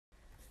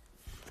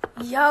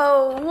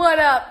Yo, what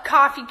up,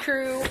 coffee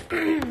crew?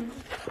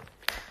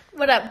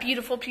 What up,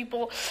 beautiful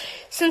people?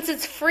 Since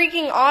it's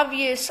freaking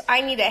obvious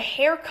I need a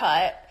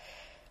haircut,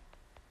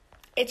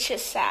 it's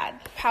just sad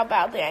how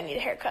badly I need a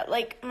haircut.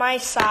 Like, my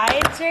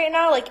sides right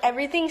now, like,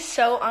 everything's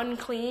so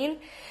unclean.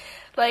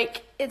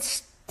 Like,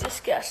 it's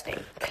disgusting.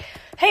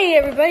 Hey,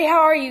 everybody,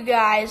 how are you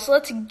guys?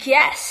 Let's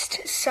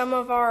guest some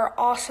of our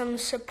awesome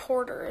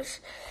supporters.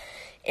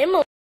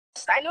 Emily.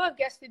 I know I've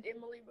guested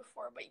Emily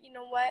before, but you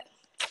know what?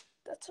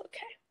 That's okay.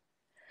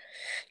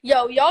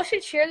 Yo, y'all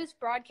should share this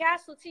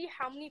broadcast. Let's see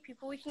how many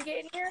people we can get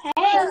in here. Hey.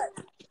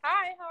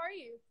 Hi, how are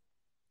you?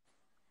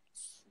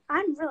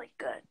 I'm really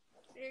good.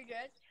 You're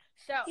good?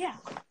 So, Yeah.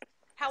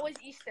 How was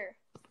Easter?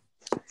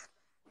 It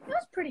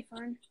was pretty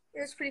fun. It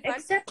was pretty fun?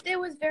 Except it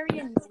was very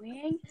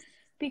annoying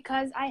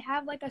because I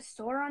have, like, a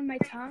sore on my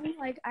tongue.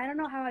 Like, I don't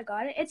know how I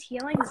got it. It's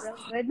healing real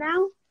good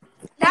now.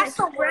 That's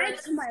the spread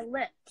worst. to my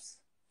lips.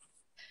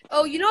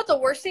 Oh, you know what the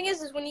worst thing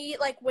is when you eat,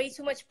 like, way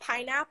too much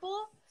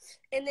pineapple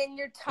and then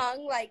your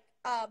tongue, like,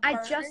 burns. I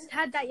just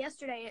had that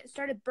yesterday. It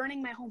started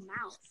burning my whole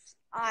mouth.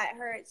 It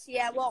hurts.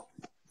 Yeah, well,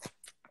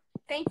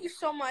 thank you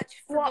so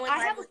much for going I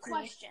live have a with me.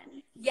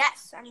 question.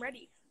 Yes, I'm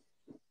ready.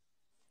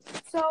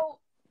 So,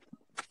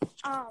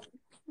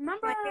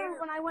 remember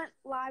when I went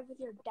live with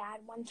your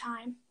dad one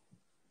time?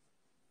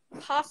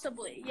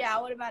 Possibly. Yeah,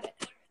 what about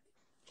it?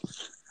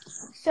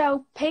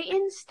 So,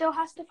 Peyton still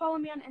has to follow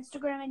me on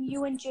Instagram, and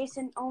you and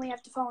Jason only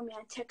have to follow me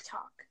on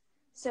TikTok.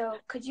 So,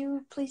 could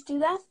you please do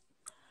that?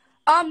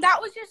 That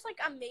was just, like,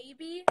 a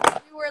maybe.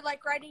 We were,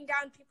 like, writing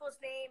down people's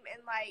name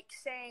and, like,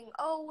 saying,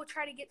 oh, we'll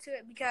try to get to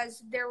it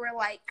because there were,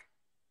 like,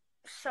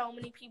 so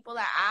many people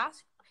that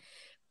asked.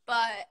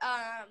 But,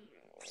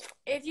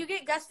 if you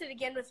get guested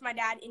again with my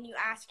dad and you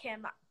ask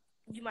him,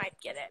 you might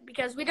get it.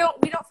 Because we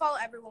don't follow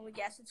everyone we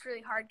guess. It's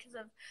really hard because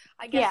of,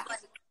 I guess, like,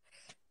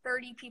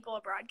 30 people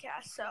a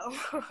broadcast, so.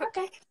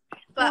 Okay.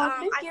 But,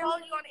 Well, I follow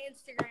you on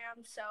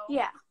Instagram, so.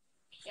 Yeah.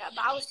 Yeah,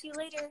 but I will see you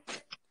later.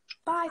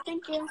 Bye.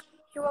 Thank you.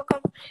 You're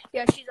welcome.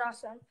 Yeah, she's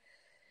awesome.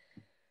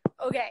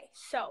 Okay,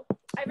 so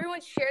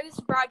everyone share this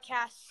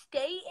broadcast.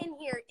 Stay in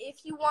here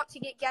if you want to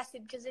get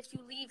guested, because if you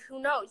leave,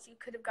 who knows? You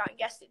could have gotten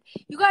guested.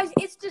 You guys,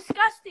 it's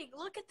disgusting.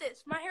 Look at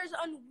this. My hair is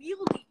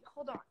unwieldy.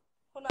 Hold on.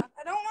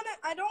 I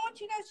don't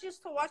want you guys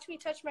just to watch me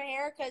touch my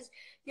hair because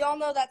y'all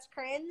know that's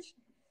cringe.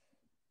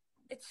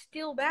 It's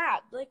still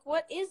bad. Like,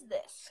 what is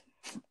this?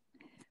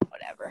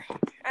 Whatever.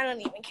 I don't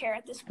even care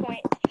at this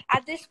point.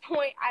 At this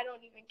point, I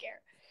don't even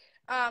care.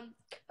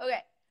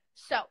 Okay.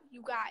 So,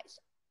 you guys,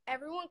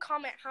 everyone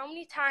comment how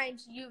many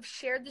times you've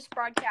shared this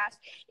broadcast.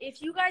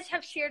 If you guys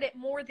have shared it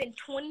more than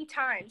 20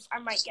 times, I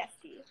might guess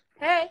you.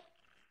 Hey.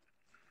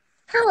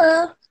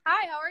 Hello.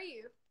 Hi, how are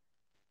you?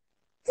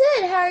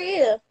 Good, how are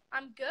you?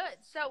 I'm good.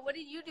 So, what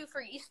did you do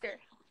for Easter?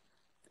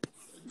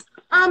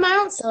 I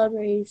don't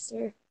celebrate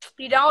Easter.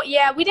 You don't?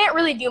 Yeah, we didn't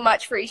really do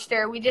much for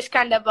Easter. We just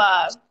kind of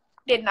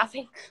did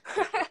nothing.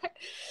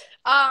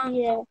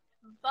 Yeah.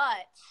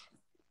 But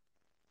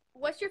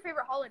what's your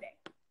favorite holiday?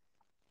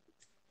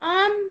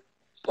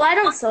 Well, I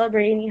don't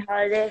celebrate any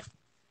holiday.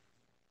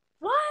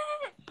 What?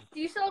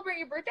 Do you celebrate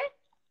your birthday?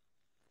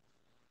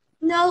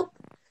 Nope.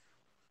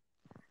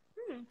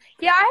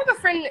 Yeah, I have a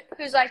friend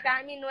who's like that.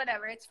 I mean,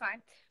 whatever, it's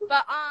fine.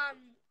 But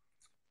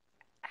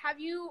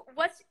have you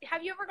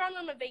ever gone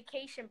on a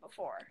vacation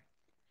before?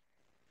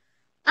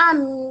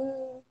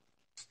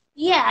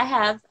 Yeah, I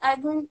have.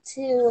 I've went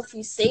to a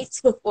few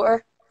states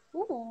before.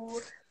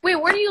 Ooh. Wait,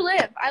 where do you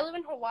live? I live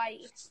in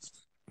Hawaii.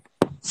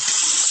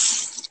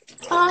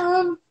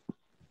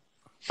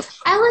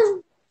 I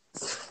live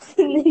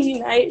in the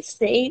United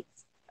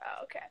States.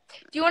 Oh, okay.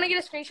 Do you want to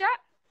get a screenshot?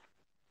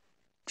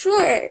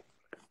 Sure.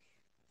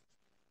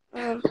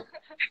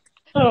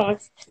 Oh.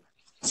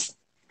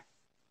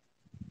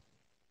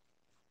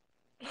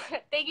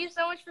 Thank you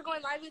so much for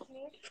going live with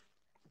me.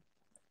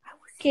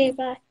 Okay,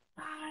 bye.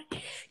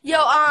 Bye.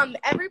 Yo,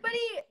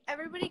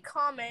 everybody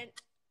comment.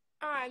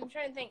 I'm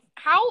trying to think.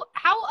 How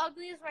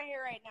ugly is my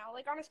hair right now?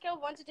 Like, on a scale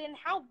of 1 to 10,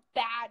 how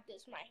bad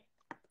does my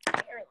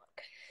hair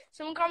look?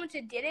 Someone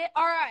commented, did it?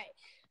 All right.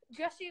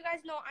 Just so you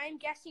guys know, I'm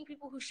guessing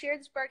people who share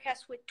this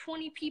broadcast with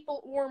 20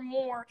 people or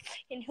more.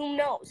 And who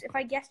knows? If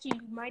I guessed you,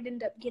 you might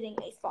end up getting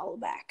a follow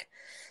back.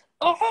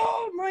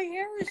 Oh, my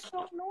hair is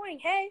so annoying.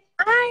 Hey.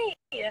 Hi.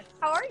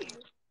 How are you?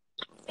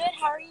 Good.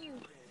 How are you?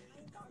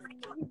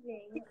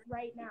 Amazing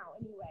right now,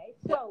 anyway.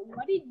 So,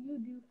 what did you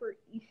do for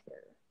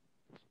Easter?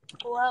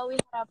 Well, we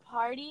had a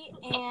party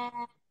and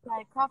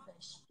had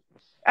crawfish.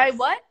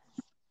 What?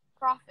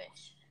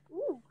 Crawfish.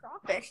 Ooh,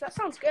 crawfish. That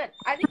sounds good.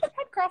 I think I've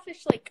had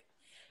crawfish, like,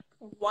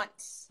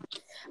 once.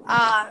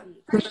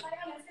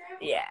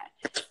 Yeah.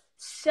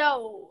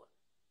 So,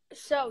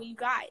 you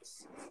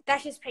guys,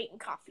 that's just Peyton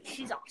Coffee.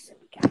 She's awesome,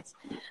 you guys.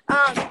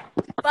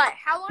 But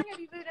how long have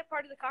you been a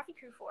part of the coffee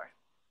crew for?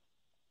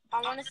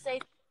 I want to say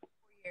 4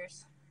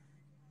 years.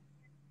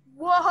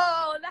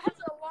 Whoa, that's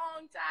a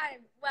long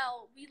time.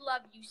 Well, we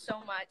love you so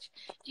much.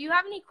 Do you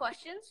have any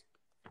questions?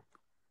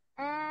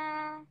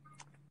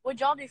 What'd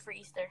y'all do for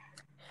Easter?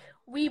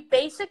 We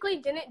basically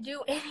didn't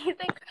do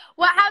anything.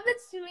 What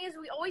happens to me is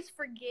we always always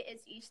forget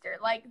it's Easter.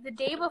 Like, the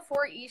day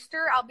before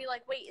Easter, I'll be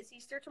like, wait, is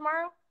Easter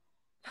tomorrow?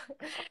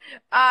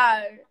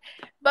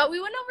 But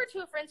we went over to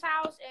a friend's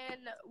house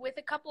and with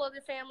a couple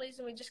other families,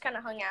 and we just kind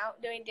of hung out.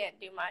 We didn't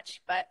do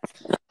much, but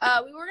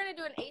we were gonna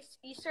do an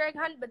Easter egg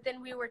hunt, but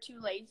then we were too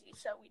lazy,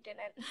 so we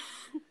didn't.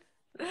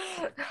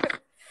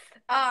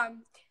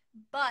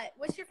 But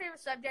what's your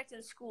favorite subject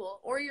in school,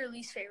 or your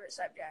least favorite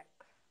subject?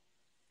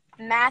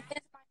 Math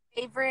is my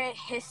favorite.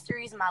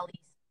 History is my least.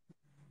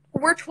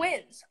 We're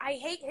twins. I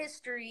hate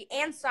history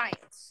and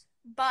science,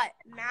 but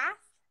math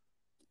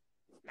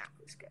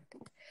is good.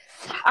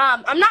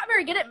 I'm not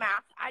very good at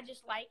math. I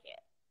just like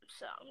it,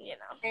 so you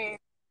know.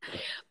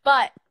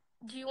 But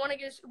do you want to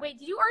get? Wait,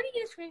 did you already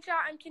get a screenshot?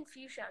 I'm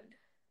confused.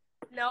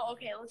 No,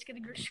 okay. Let's get a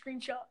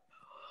screenshot.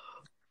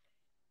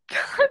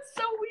 That's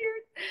so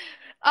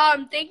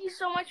weird. Thank you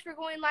so much for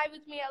going live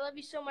with me. I love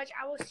you so much.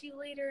 I will see you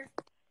later.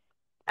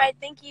 All right,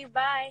 thank you.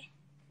 Bye.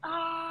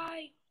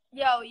 Bye.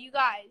 Yo, you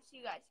guys.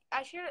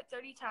 I shared it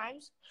 30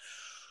 times.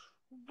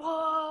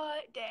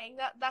 What? Dang,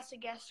 that's a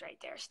guess right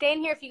there. Stay in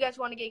here if you guys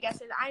want to get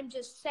guesses. I'm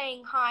just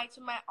saying hi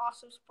to my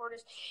awesome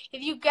supporters.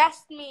 If you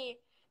guessed me,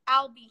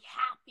 I'll be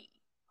happy.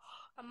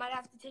 I might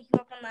have to take you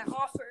up on that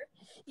offer.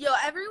 Yo,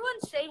 everyone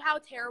say how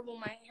terrible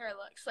my hair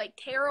looks. Like,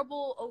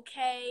 terrible,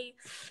 okay,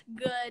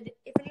 good.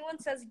 If anyone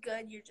says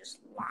good, you're just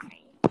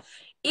lying.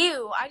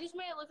 Ew, I just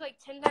made it look like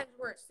 10 times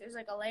worse. There's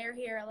like a layer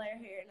here, and a layer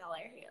here.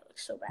 It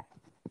looks so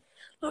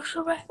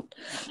bad.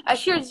 I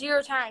shared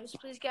 0 times.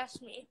 Please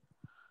guess me.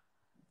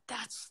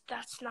 That's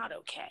not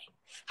okay.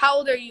 How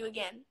old are you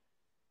again?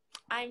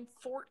 I'm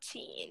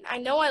 14. I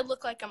know I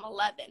look like I'm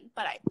 11,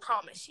 but I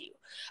promise you.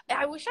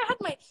 I wish I had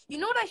my, you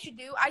know what I should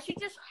do? I should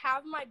just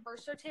have my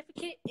birth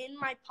certificate in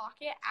my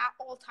pocket at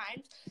all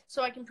times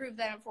so I can prove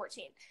that I'm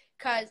 14.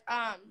 Because,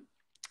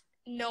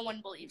 no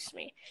one believes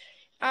me.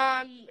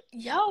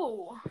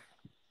 Yo.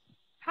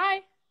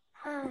 Hi.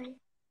 Hi,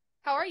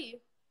 How are you?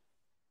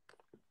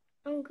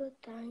 I'm good,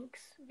 thanks.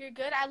 You're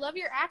good? I love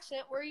your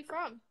accent. Where are you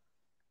from?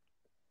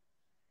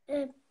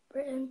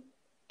 Britain.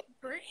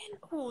 Britain?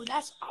 Oh,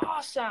 that's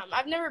awesome.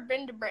 I've never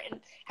been to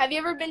Britain. Have you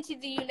ever been to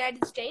the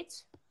United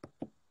States?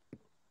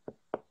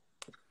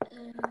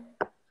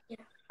 Yeah.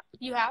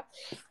 You have?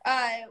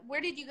 Where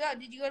did you go?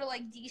 Did you go to,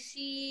 like,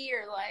 D.C.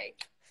 or,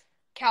 like,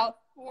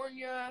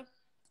 California?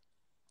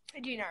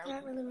 Do you know? I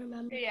can't really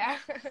remember. Yeah.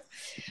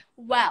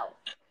 Well,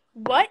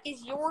 what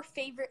is your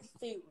favorite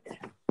food?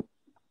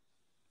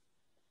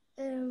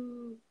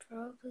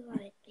 Probably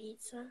like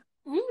pizza.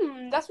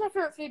 That's my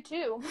favorite food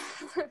too.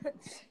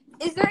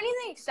 Is there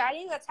anything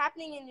exciting that's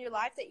happening in your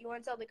life that you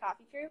want to tell the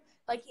coffee crew?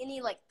 Like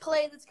any like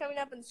play that's coming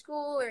up in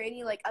school or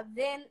any like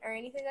event or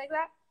anything like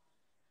that?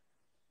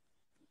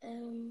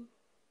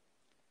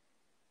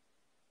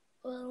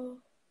 Well,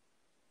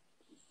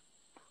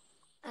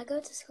 I go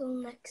to school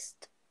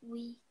next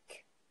week.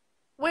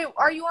 Wait,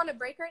 are you on a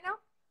break right now?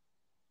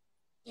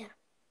 Yeah.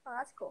 Oh,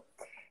 that's cool.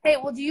 Hey,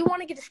 well, do you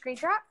want to get a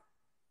screenshot?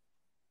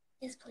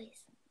 Yes,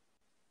 please.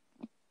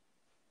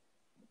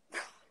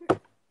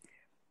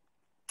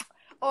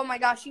 Oh my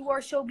gosh, you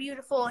are so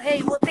beautiful.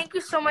 Hey, well, thank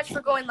you so much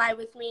for going live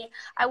with me.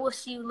 I will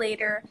see you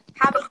later.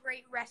 Have a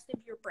great rest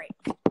of your break.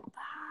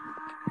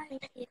 Bye.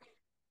 Thank you.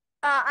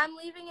 I'm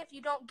leaving if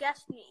you don't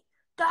guess me.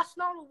 That's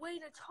not a way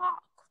to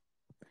talk.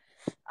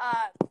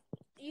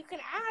 You can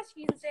ask.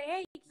 You can say,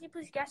 hey, can you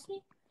please guess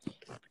me?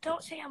 But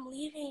don't say I'm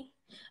leaving.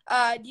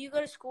 Do you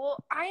go to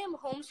school? I am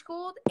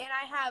homeschooled, and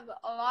I have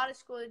a lot of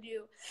school to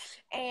do.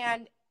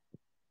 And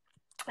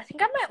I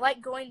think I might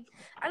like going.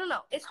 I don't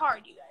know. It's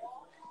hard, you guys.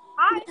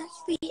 You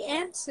actually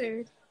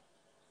answered.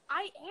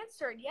 I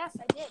answered. Yes,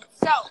 I did.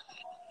 So,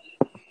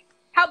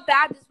 how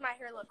bad does my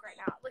hair look right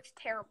now? It looks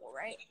terrible,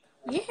 right?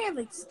 Your hair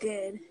looks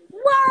good.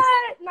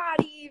 What?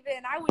 Not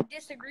even. I would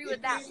disagree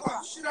with that.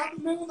 Shit out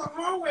the middle of the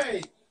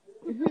hallway.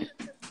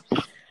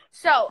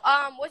 So,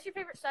 what's your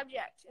favorite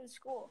subject in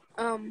school?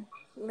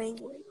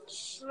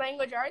 Language.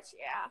 Language arts?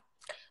 Yeah.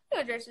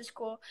 Language arts is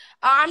cool.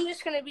 I'm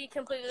just going to be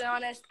completely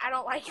honest. I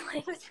don't like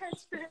language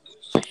arts.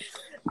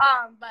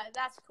 But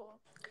that's cool.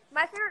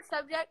 My favorite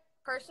subject,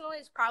 personally,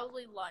 is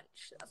probably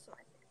lunch. That's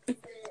my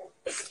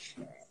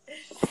favorite.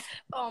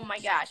 Oh, my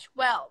gosh.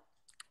 Well,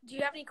 do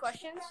you have any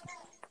questions?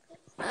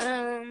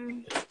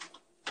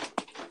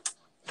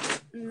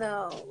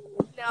 No.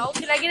 No?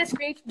 Can I get a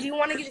screen? Do you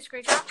want to get a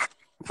screenshot?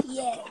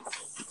 Yes.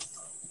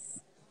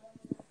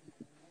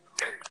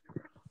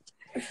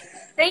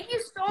 Thank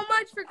you so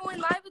much for going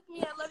live with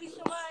me. I love you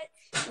so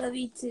much. Love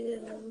you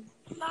too.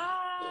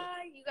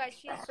 Bye. You guys,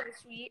 she's so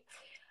sweet.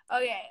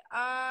 Okay,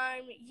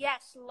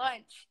 yes,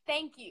 lunch.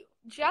 Thank you.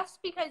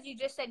 Just because you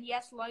just said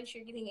yes, lunch,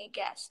 you're getting a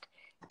guest.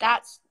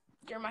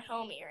 You're my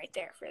homie right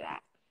there for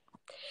that.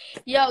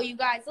 Yo, you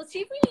guys, let's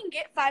see if we can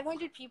get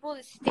 500 people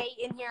to stay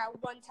in here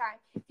at one time.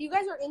 If you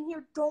guys are in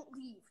here, don't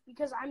leave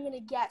because I'm going to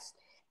guess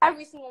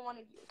every single one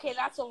of you. Okay,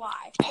 that's a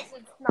lie.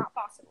 It's not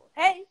possible.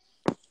 Hey.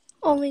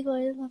 Oh my god,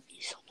 I love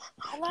you so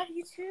much. I love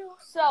you too.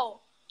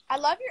 So, I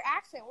love your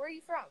accent. Where are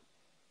you from?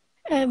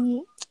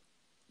 The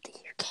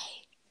UK.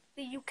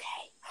 The UK.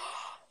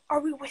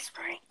 Are we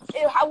whispering?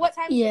 What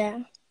time?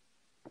 Yeah.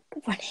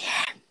 1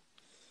 a.m.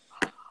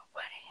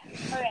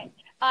 Okay.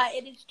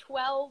 It is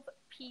 12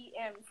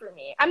 p.m. for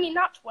me. I mean,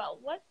 not 12.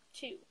 What?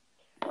 2.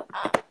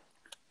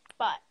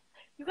 But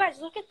you guys,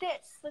 look at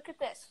this. Look at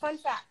this. Fun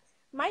fact.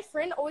 My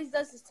friend always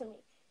does this to me.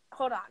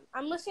 Hold on.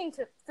 I'm listening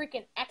to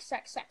freaking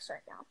XXX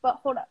right now. But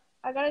hold up.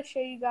 I gotta show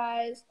you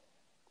guys.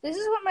 This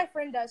is what my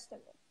friend does to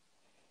me.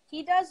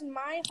 He does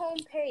my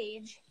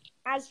homepage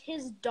as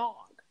his dog.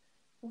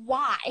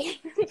 Why?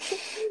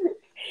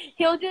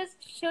 he'll just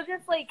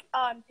like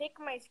pick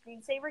my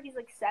screensaver. He's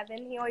like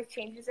 7. He always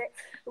changes it.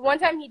 One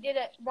time he did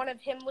it, one of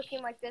him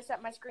looking like this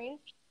at my screen.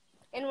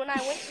 And when I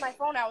went to my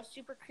phone, I was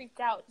super creeped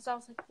out because I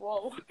was like,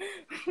 whoa.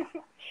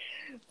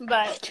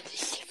 But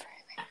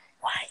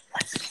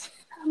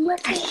why?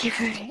 I'm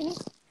shivering.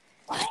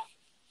 What?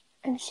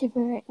 I'm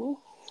shivering. Why?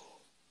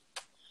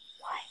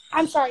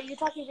 I'm sorry. You're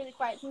talking really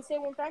quiet. Can you say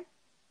it one more time?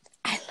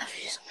 I love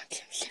you so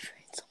much. I'm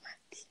shivering so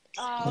much.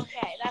 Oh,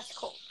 okay, that's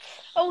cool.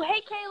 Oh,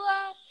 hey,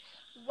 Kayla.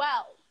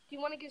 Well, do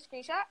you want to get a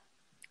screenshot?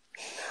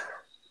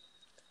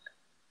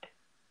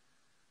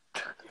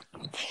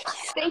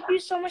 Thank you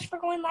so much for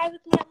going live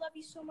with me. I love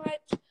you so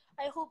much.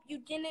 I hope you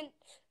didn't.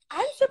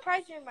 I'm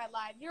surprised you're in my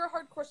live. You're a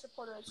hardcore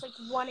supporter. It's like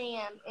 1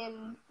 a.m.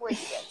 in where you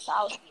live, so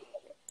I'll see you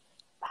later.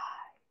 Bye.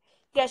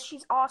 Yes,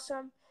 she's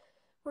awesome.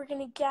 We're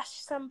going to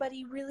guess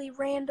somebody really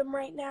random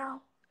right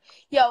now.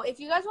 Yo, if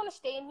you guys want to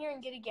stay in here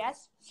and get a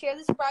guess, share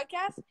this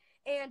broadcast.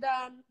 And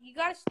you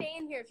got to stay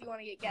in here if you want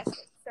to get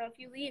guessed. So if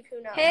you leave,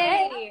 who knows?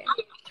 Hey,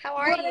 how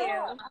are What you?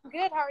 up? I'm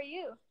good. How are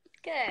you?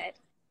 Good.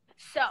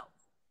 So,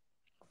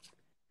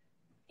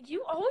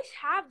 you always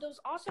have those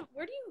awesome.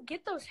 Where do you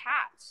get those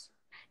hats?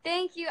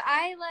 Thank you.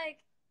 I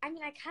kind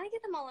of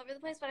get them all over the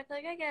place, but I feel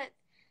like I get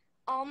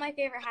all my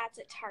favorite hats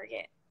at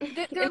Target.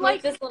 They're in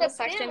like this little the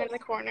section bill. in the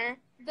corner.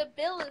 The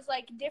bill is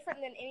like different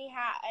than any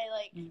hat I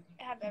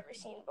have ever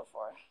seen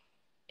before.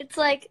 It's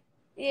like,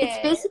 Yeah.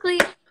 it's basically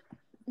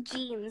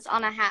jeans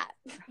on a hat.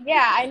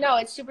 Yeah, I know.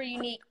 It's super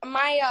unique.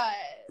 My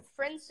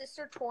friend's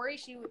sister, Tori,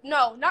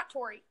 not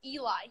Tori,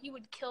 Eli, he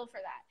would kill for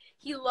that.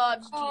 He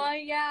loves jeans. Oh,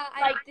 yeah.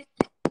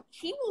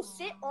 He will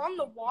sit on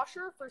the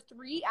washer for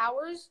 3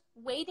 hours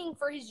waiting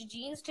for his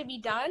jeans to be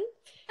done.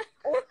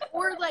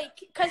 Or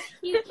because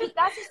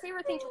that's his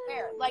favorite thing to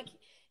wear. Like,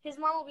 his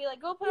mom will be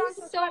like, go put on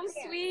some He's so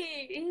sweatpants.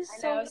 sweet. He's I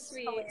so know, it's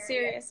sweet. hilarious.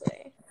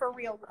 Seriously. For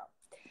real, bro.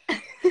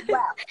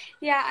 Well,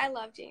 Yeah, I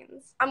love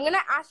jeans. I'm going to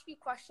ask you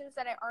questions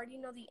that I already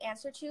know the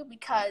answer to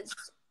because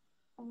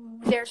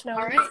there's no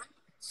All reason. right.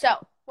 So,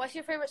 what's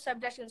your favorite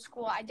subject in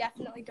school? I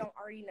definitely don't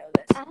already know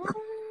this.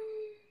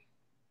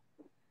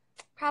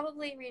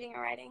 Probably reading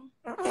or writing.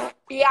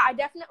 Yeah, I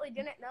definitely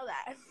didn't know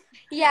that.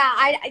 Yeah,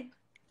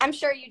 I'm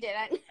sure you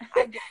didn't.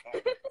 I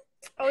didn't.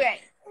 Okay.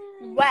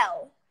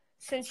 Well,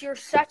 since you're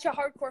such a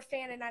hardcore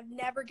fan and I've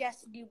never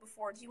guessed you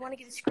before, do you want to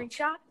get a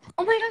screenshot?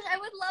 Oh my gosh, I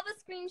would love a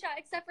screenshot,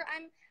 except for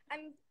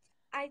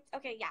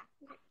okay, yeah.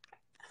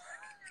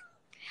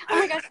 Oh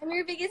my gosh, I'm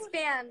your biggest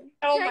fan.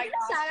 Oh Can my I get a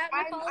gosh. shout out?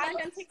 I follow I'm-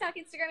 back on TikTok,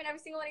 Instagram, and every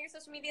single one of your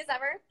social medias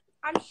ever.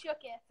 I'm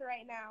shooketh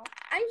right now.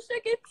 I'm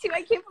shook it too.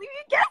 I can't believe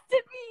you guessed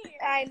it me.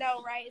 I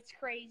know, right? It's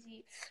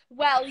crazy.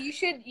 Well, you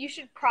should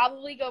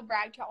probably go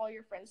brag to all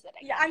your friends that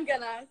I Yeah, I'm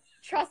gonna.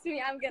 Trust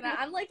me, I'm gonna.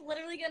 I'm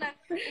literally gonna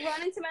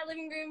run into my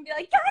living room and be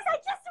like, guys, I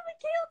just did with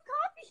Caleb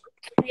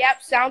coffee.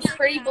 Yep, sounds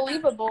pretty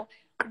believable.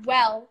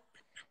 Well,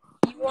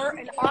 you're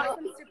an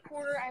awesome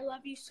supporter. I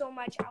love you so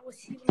much. I will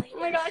see you later. Oh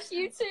my gosh,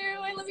 you too.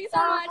 I love you so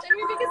much. I'm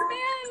your biggest fan.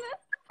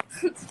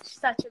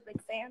 Such a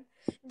big fan.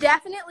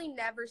 Definitely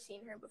never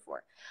seen her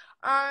before.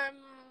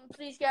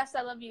 Please guess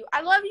I love you.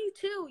 I love you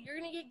too. You're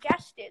gonna get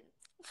guested.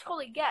 It's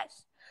totally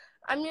guess.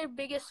 I'm your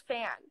biggest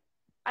fan.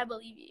 I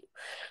believe you.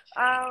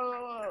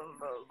 Hi.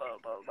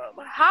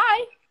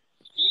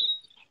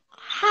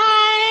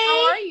 Hi.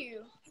 How are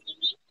you?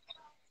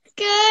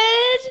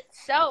 Good.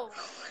 So,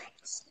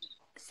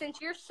 since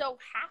you're so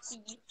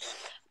happy,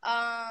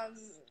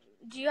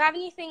 do you have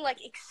anything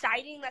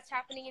exciting that's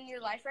happening in your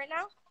life right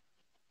now?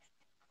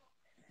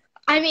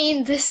 I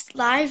mean, this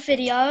live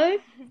video.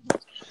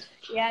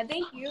 Yeah,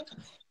 thank you.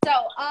 So,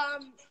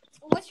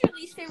 what's your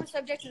least favorite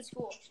subject in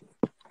school?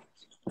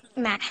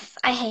 Math.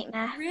 I hate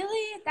math.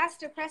 Really? That's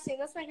depressing.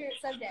 That's my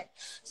favorite subject.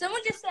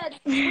 Someone just said,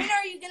 when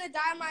are you going to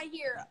dye my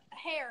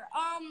hair?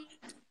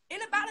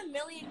 In about 1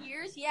 million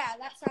years? Yeah,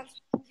 that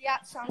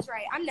sounds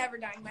right. I'm never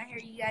dyeing my hair,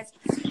 you guys.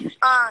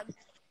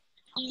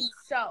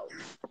 So,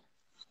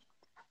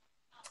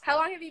 how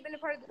long have you been a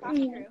part of the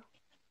coffee crew?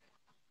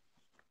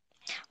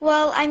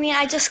 Well, I mean,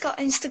 I just got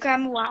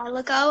Instagram a while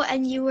ago,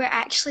 and you were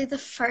actually the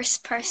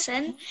first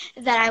person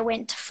that I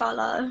went to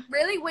follow.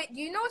 Really? Wait,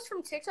 do you know us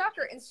from TikTok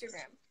or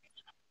Instagram?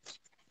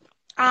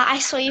 I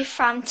saw you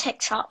from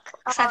TikTok,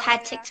 because I've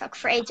had yeah. TikTok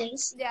for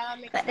ages. Yeah, that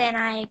makes But sense. then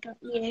I got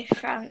you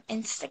from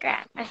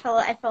Instagram. I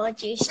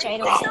followed you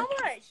straight Thank away. you so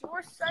much.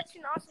 You're such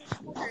an awesome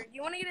supporter. Do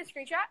you want to get a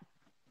screenshot?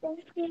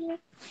 Thank you.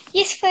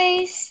 Yes,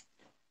 please.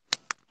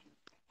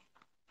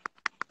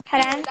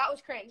 Hello? That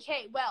was cringe.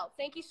 Hey, well,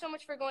 thank you so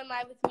much for going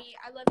live with me.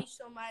 I love you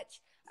so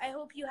much. I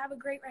hope you have a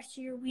great rest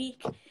of your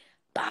week.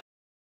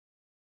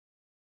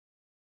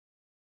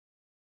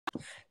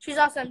 She's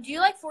awesome. Do you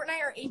like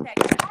Fortnite or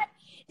Apex?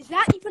 Is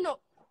that even a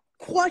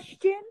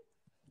question?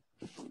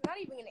 I'm not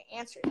even going to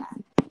answer that.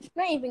 I'm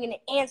not even going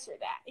to answer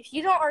that. If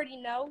you don't already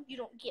know, you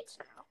don't get to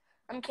know.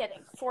 I'm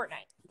kidding.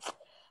 Fortnite.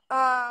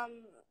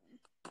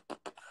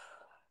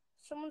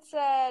 Someone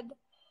said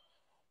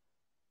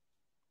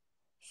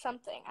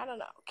something. I don't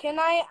know.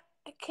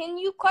 Can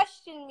you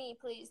question me,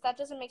 please? That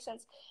doesn't make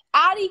sense.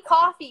 Addie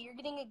Coffee, you're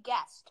getting a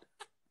guest.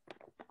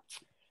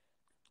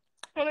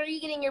 When are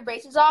you getting your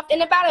braces off?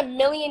 In about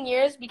 1,000,000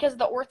 years, because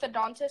the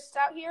orthodontists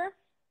out here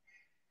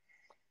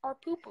are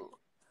poo-poo.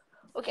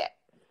 Okay.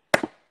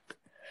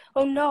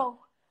 Oh,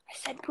 no. I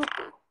said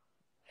poo-poo.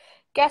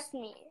 Guess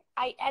me.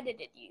 I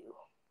edited you.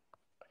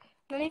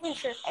 I'm not even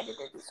sure if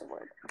edited is a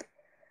word.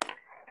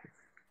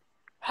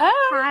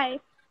 Hi.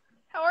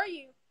 How are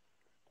you?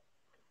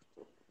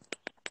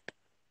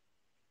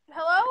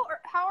 Hello? Or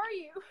how are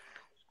you?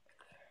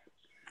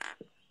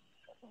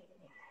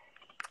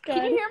 Good.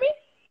 Can you hear me?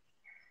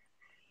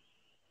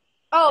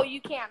 Oh,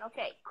 you can.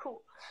 Okay,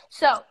 cool.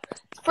 So,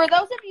 for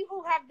those of you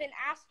who have been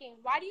asking,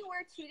 why do you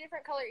wear 2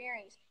 different color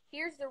earrings?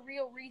 Here's the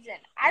real reason.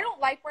 I don't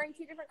like wearing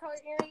 2 different color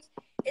earrings.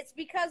 It's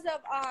because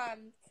of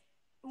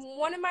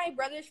one of my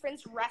brother's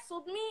friends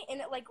wrestled me,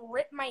 and it like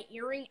ripped my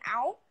earring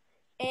out.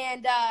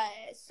 And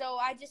so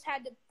I just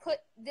had to put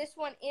this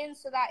one in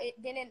so that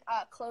it didn't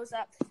close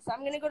up. So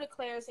I'm gonna go to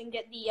Claire's and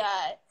get the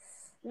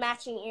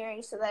matching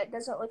earrings so that it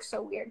doesn't look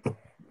so weird.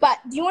 But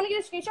do you want to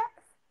get a screenshot?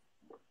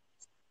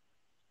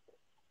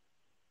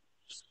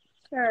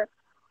 Sure.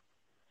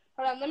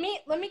 Hold on,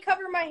 let me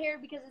cover my hair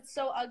because it's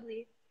so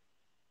ugly.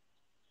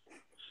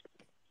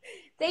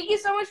 Thank you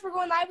so much for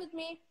going live with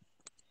me.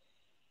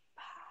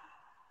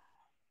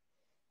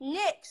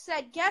 Nick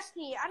said, guess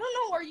me. I don't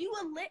know. Are you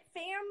a lit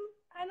fam?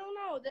 I don't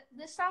know.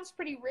 This sounds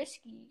pretty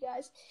risky, you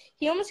guys.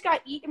 He almost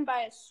got eaten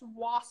by a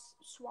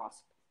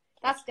wasp.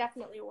 That's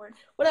definitely a word.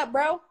 What up,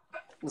 bro?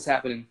 What's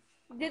happening?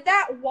 Did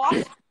that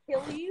wasp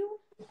kill you?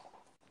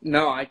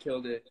 No, I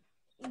killed it.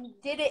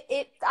 Did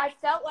it? I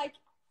felt like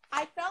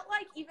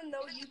even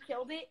though you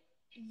killed it,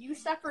 you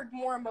suffered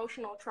more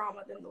emotional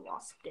trauma than the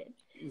wasp did.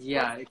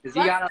 Yeah, because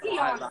he got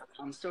alive.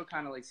 I'm still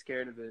kind of like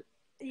scared of it.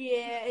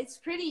 Yeah, it's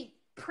pretty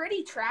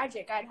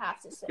tragic, I'd have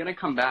to say. It's gonna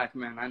come back,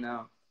 man. I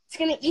know. It's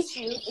gonna eat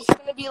you. It's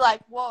gonna be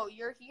like, whoa,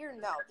 you're here?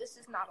 No, this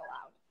is not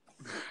allowed.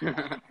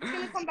 It's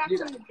gonna come back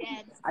from the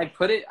dead. I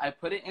put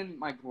it in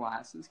my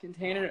glasses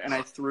container and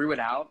I threw it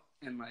out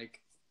and like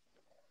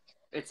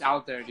it's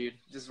out there, dude,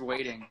 just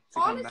waiting to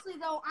come back. Honestly,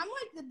 though, I'm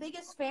like the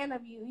biggest fan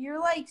of you. You're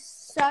like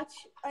such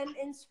an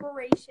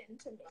inspiration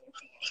to me.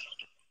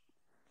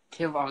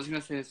 Caleb, I was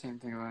gonna say the same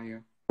thing about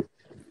you.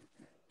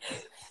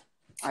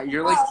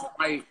 You're like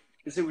my.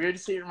 Is it weird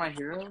to say you're my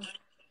hero?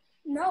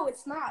 No,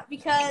 it's not,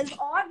 because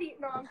all I've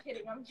eaten. No, I'm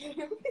kidding.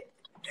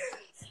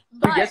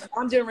 But guess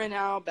what I'm doing right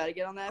now? About to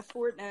get on that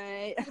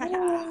Fortnite.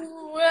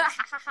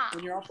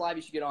 When you're off live,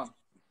 you should get on.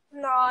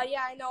 No,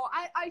 yeah, I know.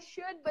 I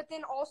should, but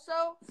then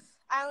also,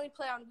 I only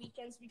play on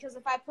weekends, because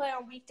if I play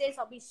on weekdays,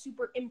 I'll be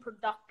super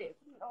unproductive.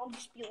 I'll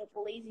just be like a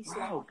lazy slob.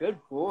 Wow, good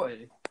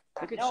boy.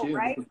 Look at No, you.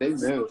 right? Big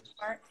move.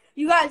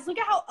 You guys, look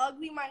at how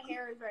ugly my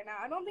hair is right now.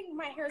 I don't think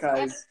my hair is ever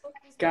looked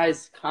this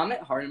Guys, comment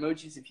heart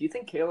emojis if you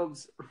think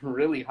Caleb's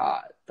really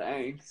hot.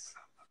 Thanks.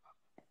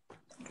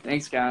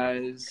 Thanks,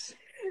 guys.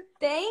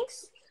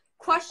 Thanks?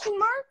 Question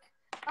mark?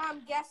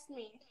 Guess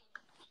me.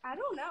 I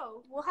don't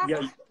know. We'll have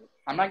to.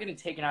 I'm not gonna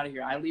take it out of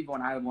here. I leave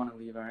when I want to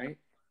leave. All right.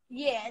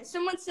 Yeah.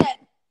 Someone said,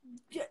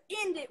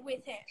 end it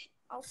with him.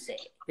 I'll say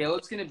it.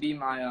 Caleb's gonna be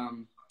my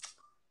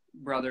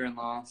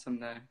brother-in-law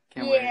someday.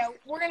 Can't wait. Yeah, wait.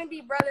 We're gonna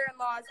be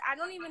brother-in-laws. I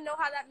don't even know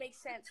how that makes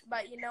sense,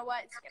 but you know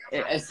what? It's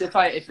gonna happen. As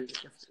if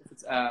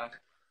it's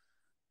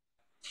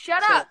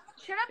Shut up.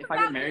 Shut up. If I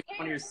get married to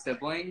one of your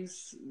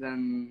siblings,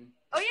 then.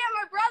 Oh yeah,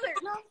 my brother.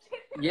 No, I'm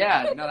kidding.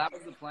 Yeah, no, that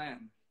was the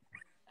plan.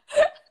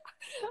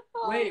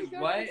 Oh, wait,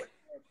 what?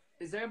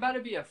 Is there about to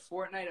be a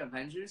Fortnite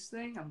Avengers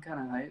thing? I'm kind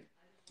of hyped.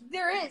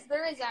 There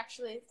is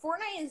actually.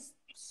 Fortnite is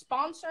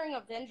sponsoring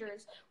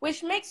Avengers,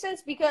 which makes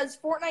sense because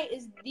Fortnite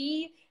is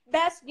the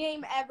best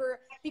game ever.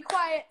 Be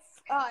quiet,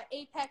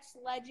 Apex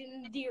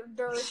Legend, dear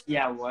dirt.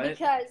 Yeah, what?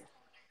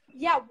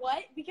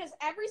 Because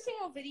every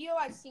single video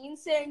I've seen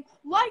saying,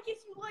 like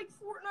if you like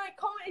Fortnite,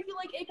 comment if you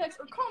like Apex,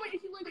 or comment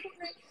if you like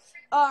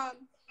Fortnite.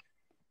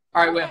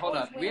 All right, wait, hold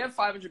up. We have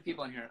 500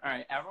 people in here. All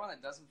right, everyone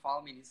that doesn't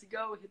follow me needs to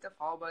go hit the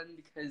follow button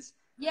because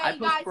I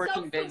post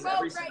twerking videos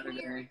every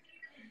Saturday.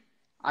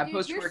 I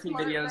post twerking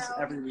videos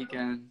every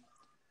weekend.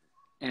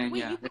 And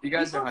yeah, if you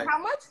guys are hyped. How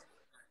much?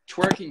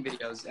 Twerking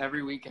videos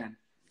every weekend.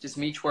 Just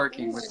me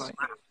twerking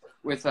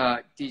with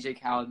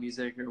DJ Khaled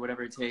music or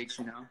whatever it takes,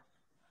 you know.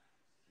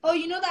 Oh,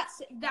 you know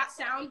that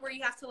sound where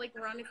you have to like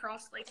run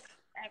across like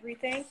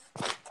everything?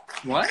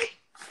 What?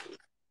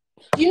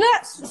 Do you know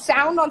that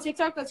sound on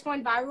TikTok that's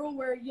going viral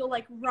where you'll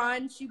like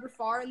run super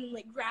far and then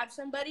like grab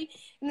somebody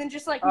and then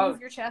just like move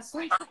your chest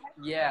like that?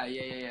 Yeah.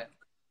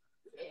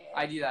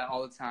 I do that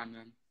all the time,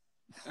 man.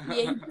 Yeah,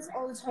 he does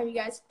all the time, you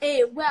guys.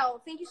 Hey,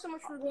 well, thank you so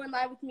much for going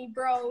live with me,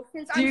 bro.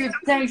 Dude,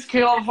 thanks,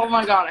 Caleb. Oh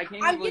my god, I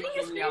can't I'm even getting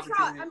a believe you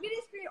screenshot. I'm getting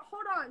a screen.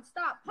 Hold on,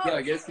 stop. Post.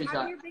 Yo, get a screenshot.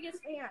 I'm your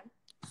biggest fan.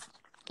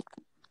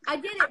 I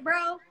did it,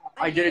 bro.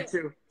 I did it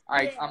too. All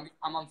right, Yeah.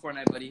 I'm on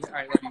Fortnite, buddy. All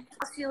right, love you.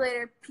 I'll see you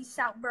later. Peace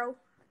out, bro.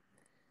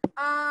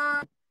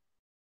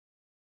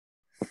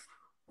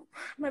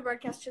 My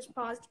broadcast just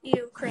paused.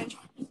 Ew, cringe.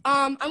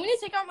 I'm gonna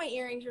take out my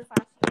earrings real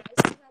fast,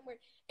 guys.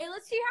 Hey,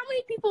 let's see how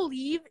many people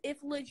leave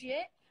if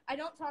legit I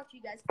don't talk to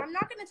you guys. I'm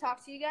not gonna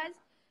talk to you guys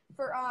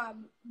for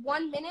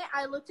 1 minute.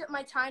 I looked at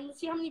my time. Let's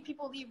see how many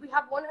people leave. We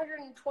have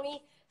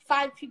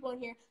 125 people in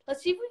here.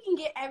 Let's see if we can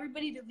get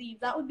everybody to leave.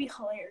 That would be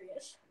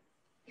hilarious.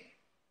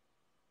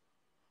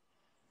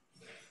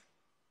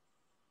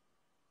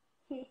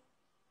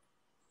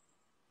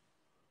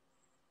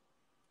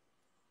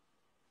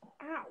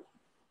 Ow.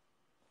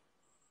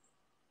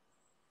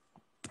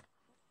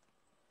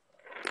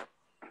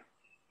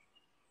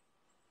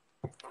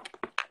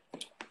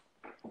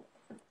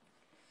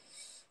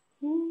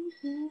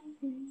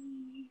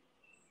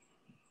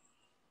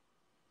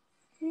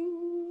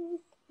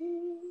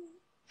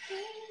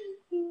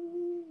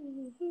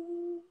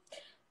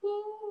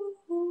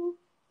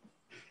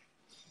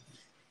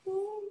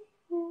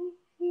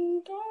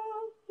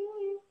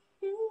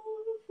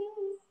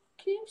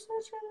 Keep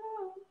searching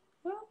on,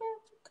 go back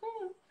to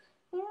come.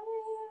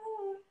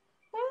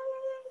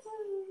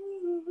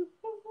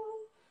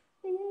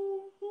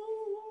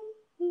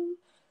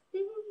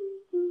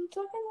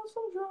 Talking about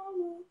some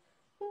drama.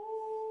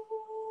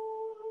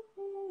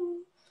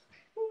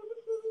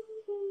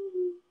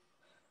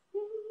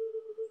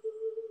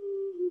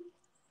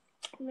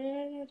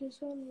 Man, I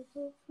just want to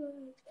go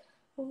flex.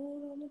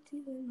 Hold on the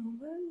TV on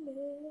my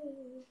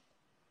neck.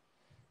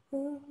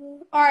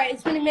 All right,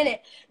 it's been a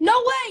minute. No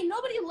way,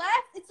 nobody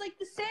left. It's like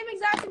the same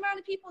exact amount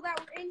of people that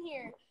were in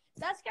here.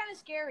 That's kind of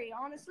scary,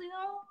 honestly,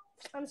 though.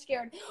 I'm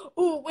scared.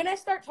 Ooh, when I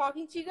start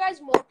talking to you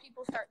guys, more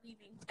people start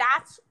leaving.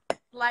 That's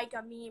like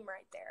a meme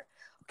right there.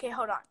 Okay,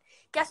 hold on.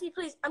 Guess me,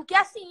 please. I'm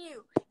guessing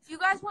you. If you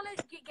guys want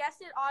to get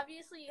guessed,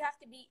 obviously you have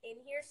to be in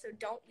here, so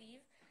don't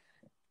leave.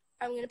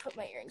 I'm going to put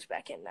my earrings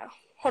back in now.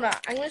 Hold on.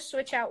 I'm going to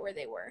switch out where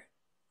they were.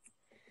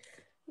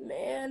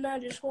 Man, I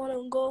just want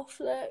to go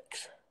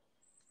flex.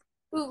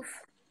 Oof.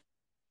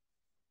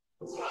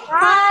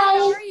 Hi,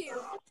 how are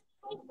you?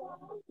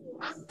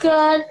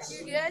 Good.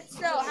 You good?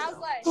 So, how's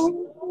life?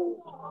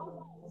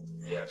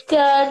 Good.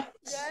 Good?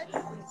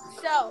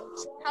 So,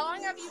 how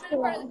long have you been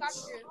a part of the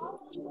coffee group?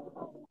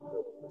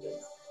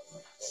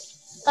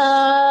 I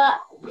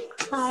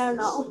don't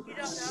know. You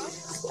don't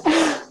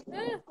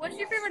know? What's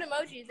your favorite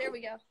emoji? There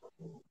we go.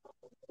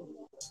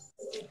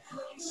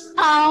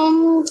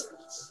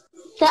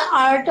 The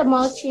art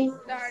emoji.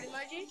 The heart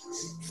emoji?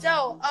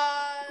 So,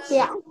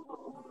 Yeah.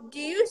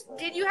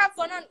 did you have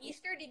fun on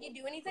Easter? Did you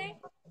do anything?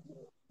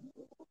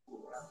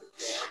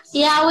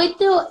 Yeah, we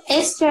do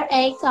Easter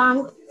egg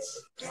on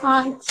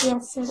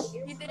yesterday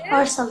You did?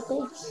 or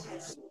something.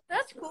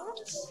 That's cool.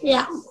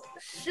 Yeah.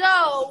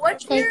 So,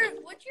 what's your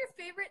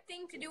favorite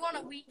thing to do on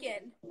a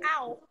weekend?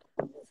 Ow.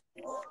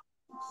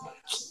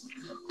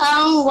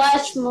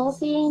 Watch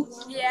movie.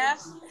 Yeah.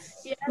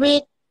 Yeah.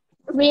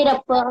 Read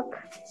a book.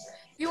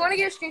 You want to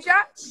get a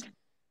screenshot?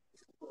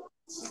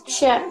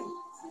 Sure.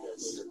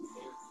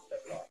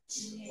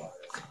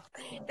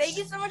 Thank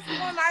you so much for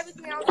going live with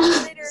me. I'll see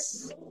you later.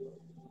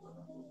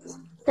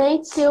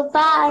 Thank you.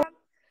 Bye.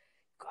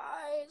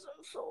 Guys,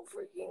 I'm so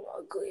freaking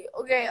ugly.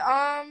 Okay,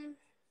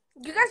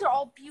 you guys are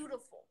all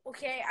beautiful.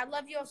 Okay, I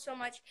love you all so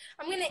much.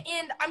 I'm gonna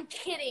end. I'm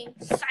kidding.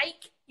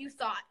 Psych, you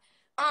thought.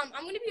 I'm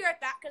gonna be right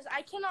back because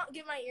I cannot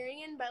get my earring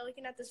in by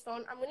looking at this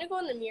phone. I'm gonna go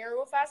in the mirror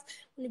real fast.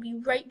 I'm gonna be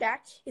right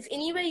back. If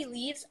anybody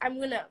leaves, I'm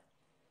gonna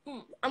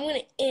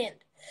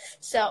end.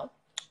 So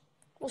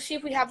we'll see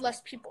if we have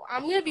less people.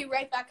 I'm gonna be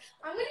right back.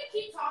 I'm gonna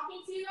keep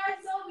talking to you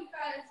guys though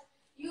because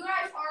you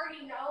guys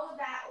already know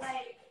that.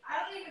 Like,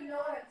 I don't even know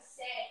what I'm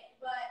saying,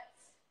 but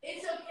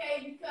it's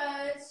okay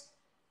because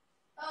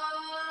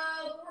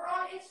we're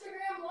on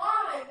Instagram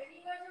Live and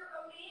you guys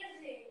are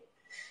amazing.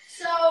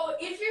 So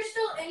if you're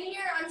still in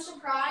here, I'm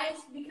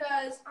surprised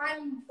because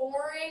I'm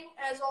boring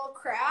as all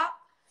crap.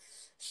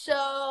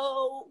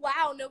 So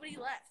wow, nobody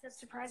left. That's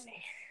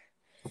surprising.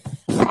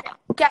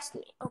 Guess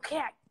me. Okay,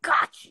 I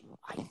got you.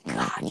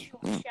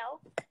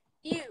 Michelle.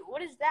 Ew,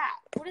 what is that?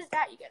 What is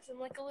that, you guys? I'm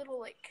like a little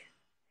like.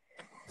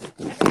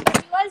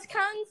 Everybody was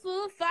kung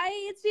fu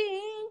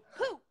fighting.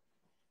 Who?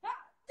 Ha!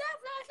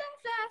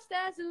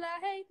 Flash as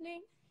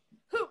lightning.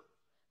 Who?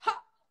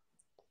 Ha!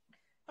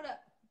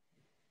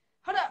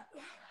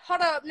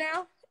 Hold up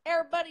now.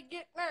 Everybody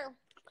get there.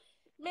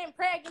 Been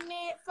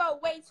pregnant for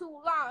way too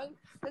long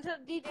until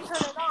the DJ turned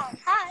it on.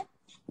 Hi.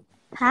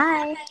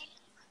 Hi.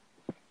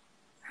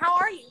 How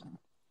are you?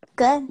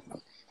 Good.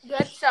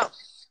 Good. So,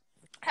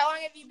 how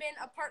long have you been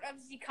a part of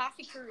the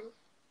coffee crew?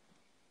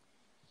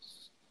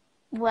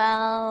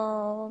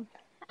 Well,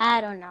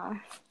 I don't know.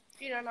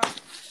 You don't know.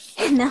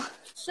 No.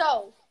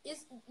 So,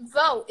 is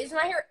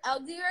my hair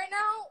ugly right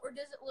now, or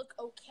does it look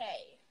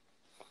okay?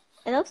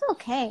 It looks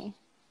okay.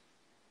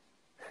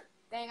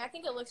 Dang, I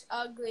think it looks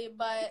ugly,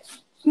 but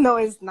No,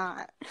 it's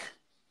not.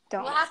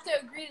 Don't. we'll have to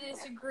agree to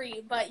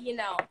disagree. But you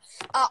know,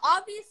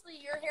 obviously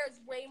your hair is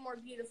way more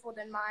beautiful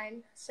than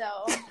mine.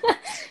 So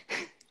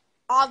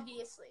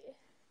obviously,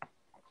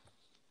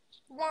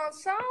 want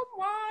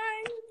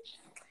someone?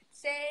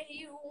 Say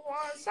you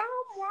want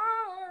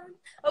someone.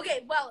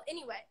 Okay, well,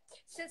 anyway,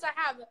 since I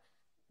have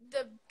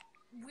the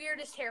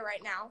weirdest hair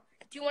right now,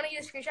 do you want to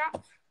get a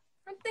screenshot?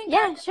 I'm thinking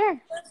Yeah,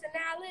 sure.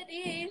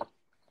 personality.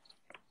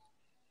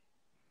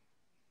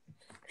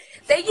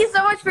 Thank you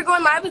so much for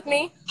going live with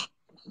me.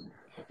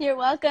 You're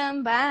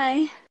welcome.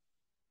 Bye.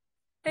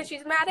 And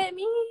she's mad at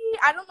me.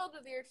 I don't know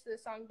the lyrics to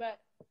this song, but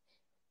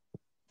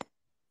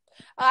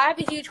I have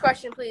a huge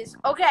question, please.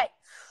 Okay,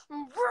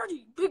 I'm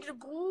ready, big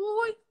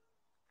boy.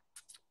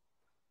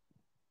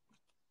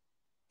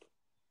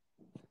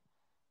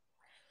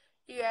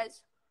 You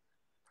guys.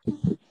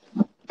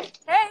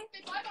 Hey.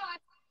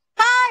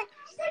 Hi.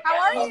 How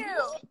are you?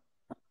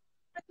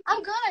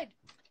 I'm good.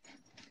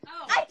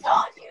 Oh. I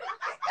told you.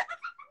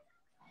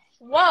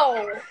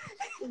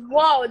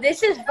 Whoa,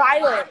 this is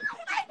violent.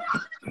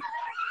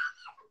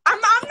 I'm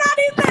not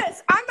in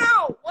this. I'm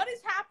out. What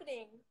is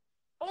happening?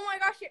 Oh my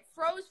gosh, it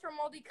froze from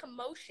all the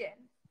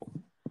commotion.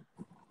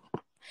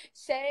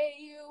 Say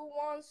you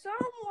want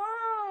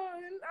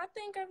someone.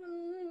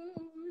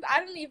 I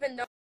don't even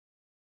know.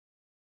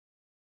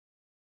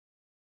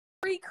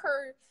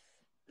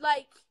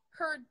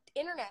 Her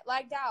internet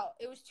lagged out.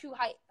 It was too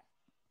hype.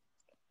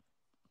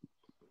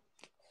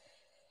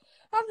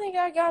 I think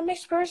I got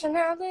mixed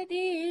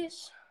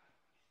personalities.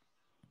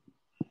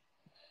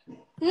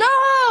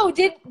 No!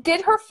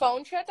 Did her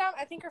phone shut down?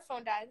 I think her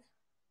phone died.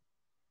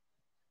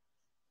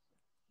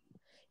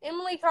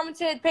 Emily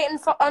commented, Peyton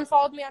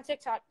unfollowed me on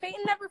TikTok.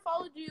 Peyton never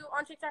followed you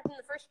on TikTok in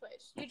the first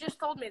place. You just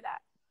told me that.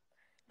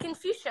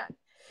 Confusion.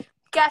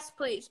 Guess,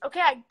 please.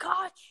 Okay, I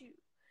got you.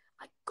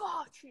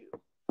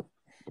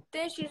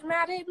 Then she's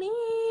mad at me.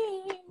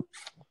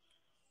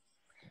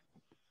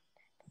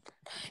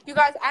 You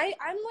guys,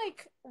 I'm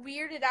like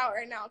weirded out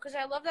right now because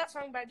I love that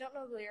song, but I don't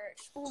know the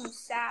lyrics. Ooh,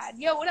 sad.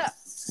 Yo, what up?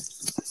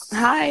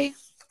 Hi.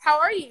 How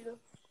are you?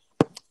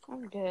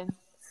 I'm good.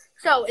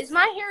 So, is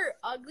my hair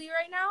ugly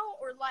right now,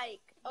 or like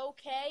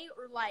okay,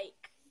 or like?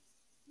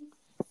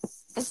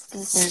 It's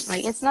decent.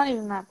 Like, it's not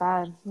even that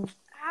bad.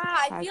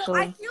 I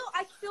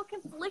feel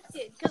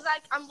conflicted because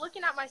I'm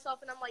looking at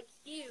myself and I'm like,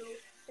 ew,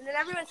 and then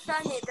everyone's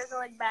telling me it doesn't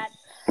look bad,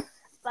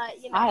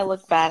 but you know. I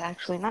look bad,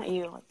 actually, not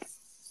you. Like,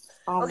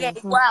 Okay,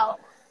 well.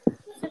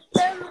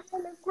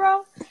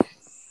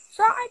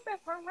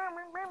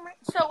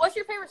 So, what's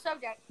your favorite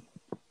subject?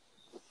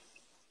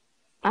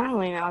 I don't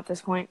really know at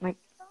this point. Like,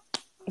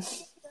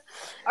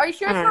 Are you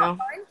sure I it's don't not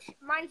know. lunch?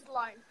 Mine's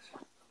lunch.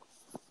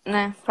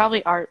 Nah,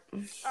 probably art.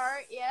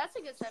 Alright, yeah, that's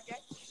a good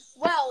subject.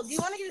 Well, do you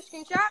want to get a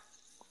screenshot?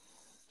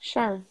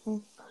 Sure.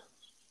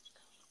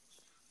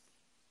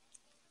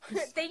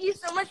 Thank you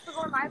so much for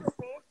going live with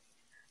me.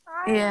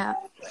 Yeah.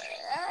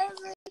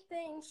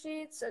 Everything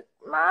she took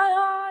my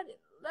heart, it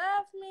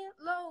left me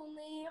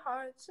lonely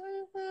hearts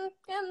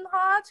and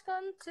hearts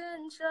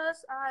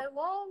contentious. I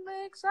won't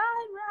mix,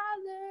 I'd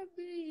rather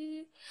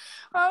be.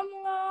 I'm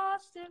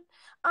lost and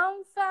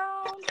I'm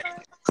found,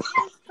 but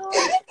it's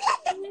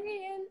going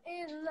being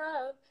in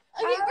love.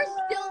 Okay, we're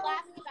still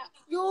laughing about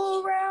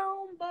you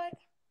around, but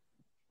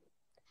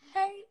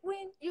hate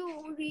when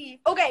you leave.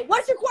 Okay,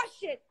 what's your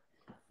question?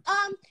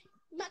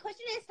 My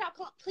question is,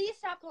 please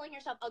stop calling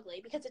yourself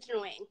ugly because it's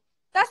annoying.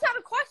 That's not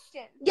a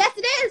question. Yes,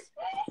 it is.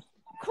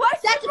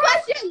 Question. That's a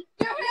question.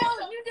 No,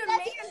 you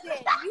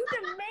demanded. You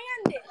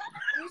demanded.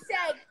 You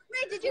said.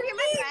 Wait, did you hear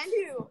my friend?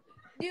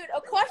 Dude,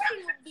 a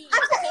question would be.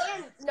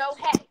 No,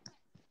 hey.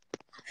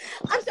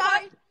 I'm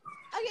sorry.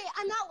 Okay,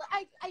 I'm not.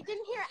 I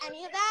didn't hear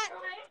any of that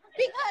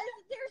because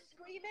they're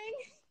screaming.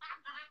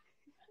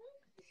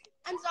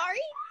 I'm sorry.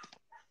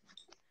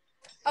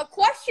 A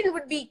question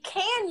would be,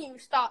 can you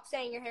stop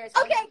saying your hair is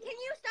ugly? Okay, can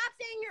you stop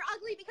saying you're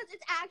ugly because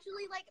it's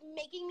actually like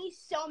making me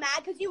so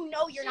mad because you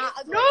know you're not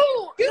ugly.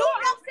 No, you're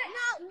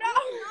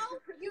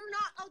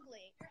not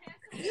ugly.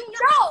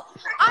 No,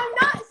 I'm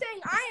not saying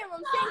I am.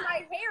 I'm saying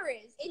my hair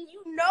is, and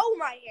you know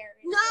my hair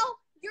is. No,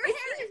 your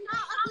hair is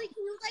not ugly.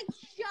 Can you like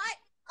shut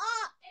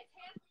up?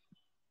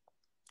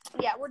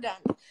 Yeah, we're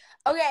done.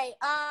 Okay,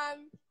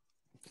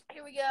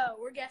 here we go.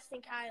 We're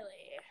guessing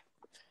Kylie.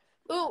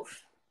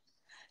 Oof.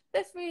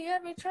 If we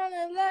ever trying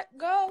to let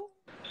go.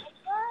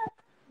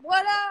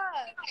 What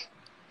up?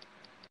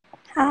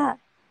 Hi.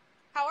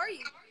 How are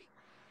you?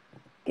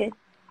 Good.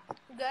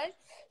 Good.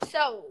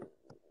 So,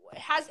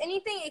 has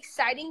anything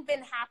exciting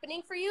been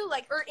happening for you?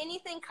 Like, or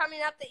anything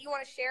coming up that you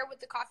want to share with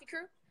the coffee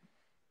crew?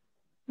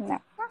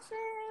 No.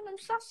 I'm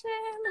saucing.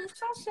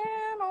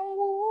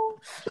 Oh.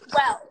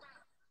 Well,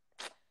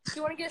 do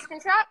you want to get a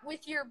screenshot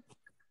with your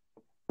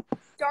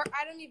dark?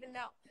 I don't even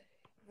know.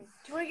 Do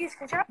you want to get a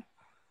screenshot?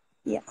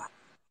 Yeah.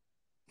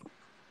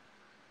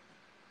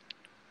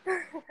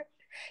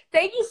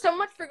 Thank you so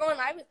much for going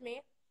live with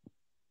me.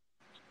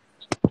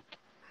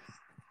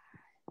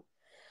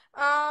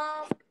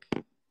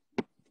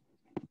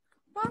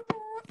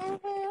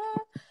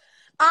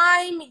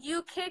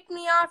 you kicked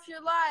me off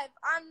your live.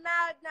 I'm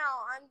mad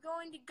now. I'm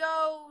going to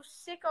go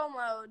sicko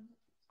mode.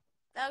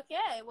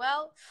 Okay,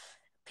 well,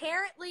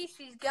 apparently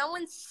she's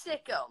going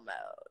sicko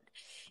mode.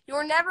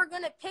 You're never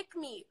going to pick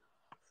me.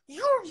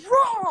 You're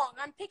wrong.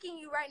 I'm picking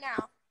you right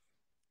now.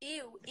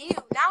 Ew.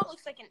 Now it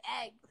looks like an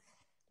egg.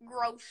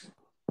 Gross.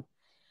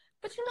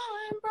 But you know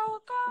I'm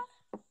broke.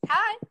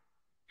 Hi.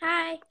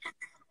 Hi.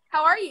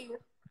 How are you?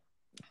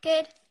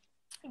 Good.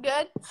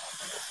 Good.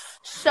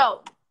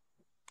 So,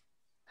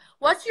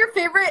 what's your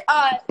favorite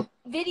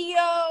video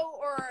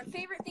or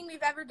favorite thing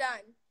we've ever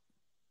done?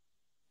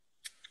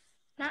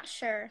 Not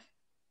sure.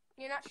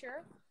 You're not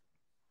sure?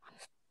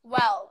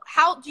 Well,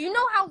 do you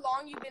know how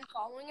long you've been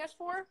following us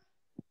for?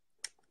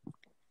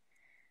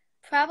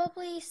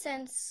 Probably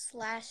since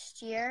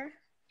last year.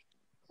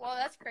 Well,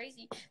 that's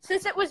crazy.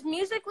 Since it was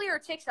Musical.ly or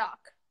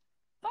TikTok?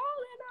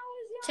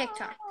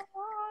 TikTok.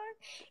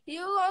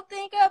 You don't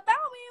think about me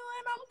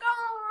when I'm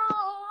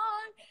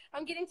gone.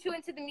 I'm getting too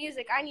into the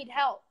music. I need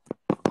help.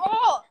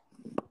 Oh,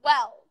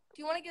 well,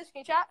 do you want to get a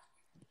screenshot?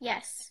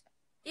 Yes.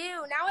 Ew,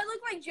 now I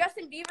look like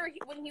Justin Bieber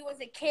when he was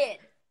a kid.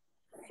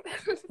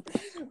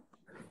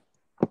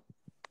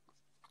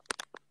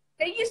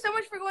 Thank you so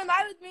much for going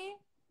live with me.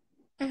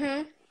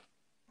 Mm-hmm.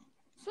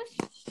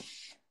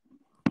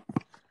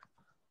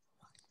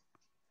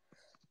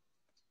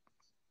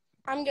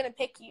 I'm gonna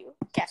pick you.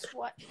 Guess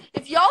what?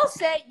 If you guys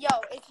say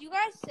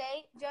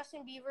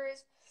Justin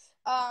Bieber's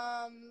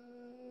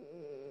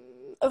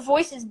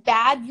voice is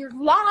bad, you're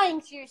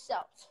lying to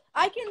yourself.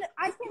 I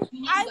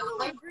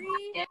will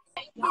agree. His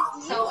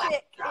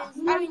music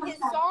his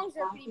songs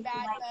are pretty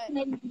bad,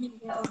 but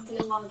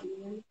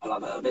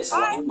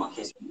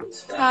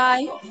Hi.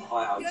 you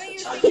wanna get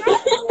a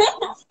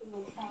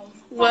screenshot?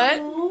 What?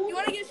 You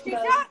wanna get a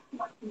screenshot?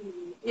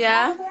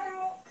 Yeah.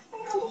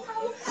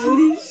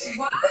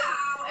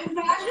 I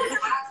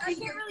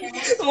can't really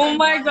Oh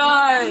my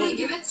god.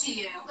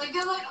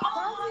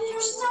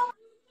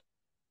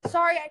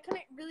 Sorry, I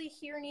couldn't really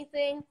hear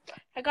anything.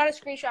 I got a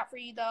screenshot for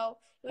you, though.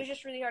 It was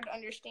just really hard to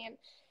understand.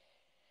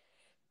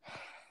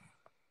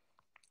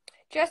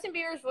 Justin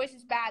Bieber's voice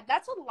is bad.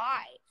 That's a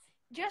lie.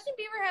 Justin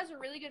Bieber has a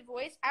really good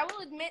voice. I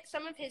will admit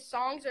some of his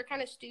songs are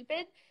kind of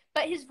stupid,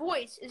 but his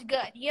voice is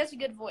good. He has a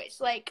good voice.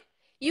 Like,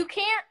 you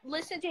can't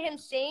listen to him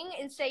sing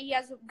and say he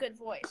has a good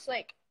voice.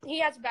 Like, he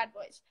has a bad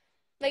voice.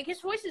 Like, his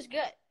voice is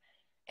good.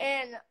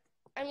 And,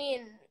 I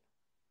mean...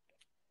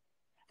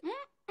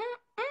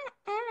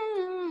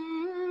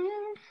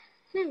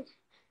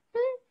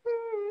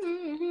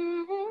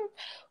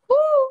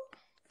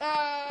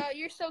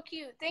 you're so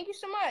cute. Thank you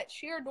so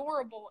much. You're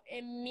adorable.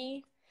 And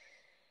me.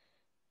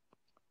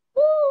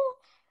 Woo!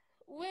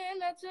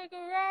 When I took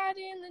a ride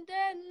in the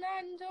dead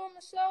night and told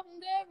myself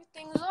that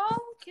everything's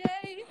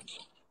okay.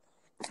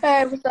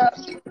 Hey, what's up?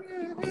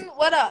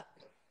 What up?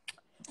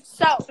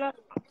 So,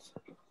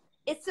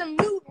 it's a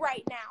mood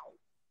right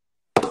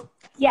now.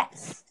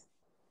 Yes.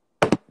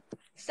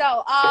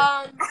 So,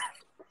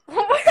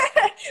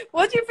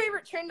 what's your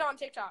favorite trend on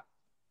TikTok?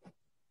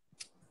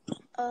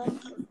 I'm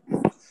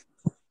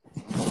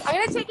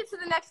gonna take it to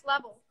the next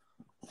level.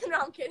 No,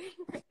 I'm kidding.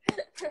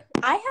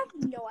 I have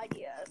no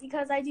idea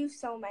because I do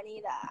so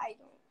many that I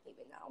don't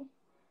even know.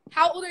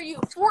 How old are you?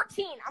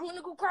 14. I'm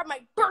gonna go grab my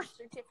birth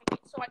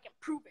certificate so I can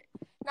prove it.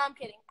 No, I'm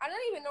kidding. I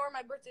don't even know where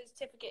my birth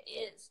certificate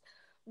is.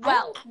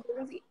 Well,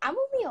 I'm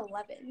only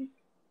 11.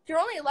 You're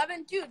only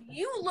 11? Dude,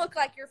 you look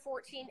like you're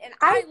 14, and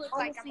I look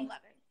like I'm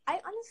 11. I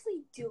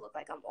honestly do look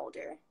like I'm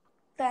older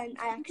than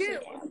I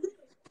actually am.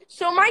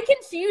 So my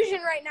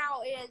confusion right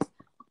now is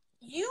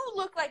you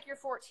look like you're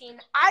 14,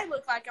 I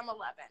look like I'm 11.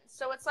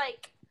 So it's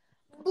like,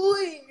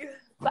 boy.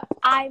 But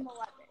I'm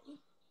 11,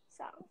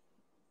 so.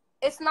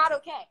 It's not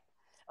okay.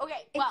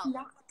 Okay, well. It's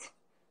not.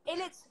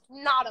 And it's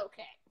not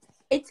okay.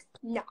 It's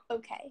not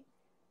okay.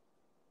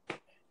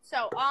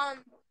 So,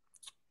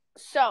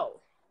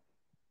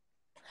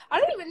 I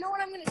don't even know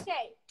what I'm going to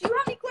say. Do you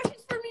have any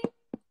questions for me?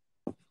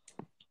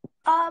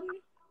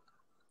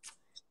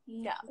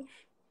 No.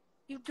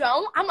 You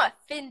don't? I'm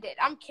offended.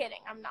 I'm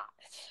kidding. I'm not.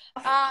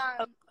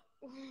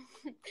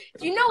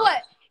 Do you know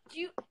what?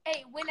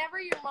 Hey, whenever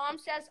your mom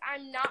says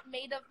I'm not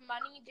made of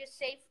money, just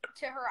say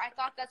to her, I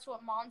thought that's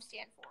what mom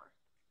stand for.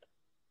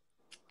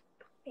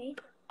 Okay.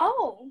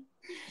 Oh.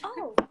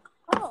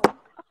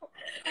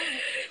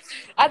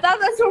 I thought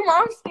that's what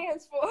mom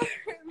stands for.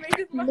 Made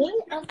of money.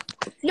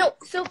 No,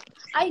 so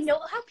I know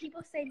how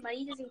people say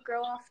money doesn't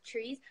grow off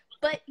trees,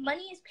 but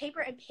money is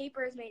paper and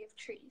paper is made of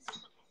trees.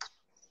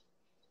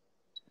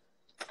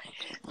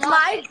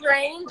 My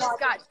brain just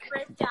got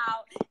tripped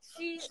out.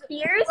 She's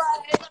Here's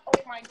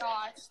oh my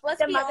gosh.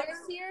 Let's be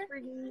honest here.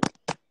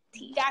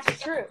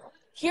 That's true.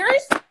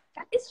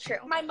 That is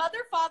true. My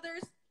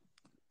father's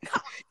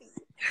coffee.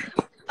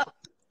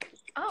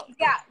 Oh.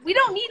 Yeah, we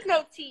don't need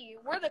no tea.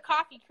 We're the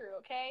coffee crew,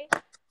 okay?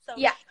 So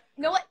yeah.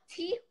 You know what?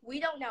 Tea, we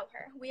don't know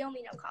her. We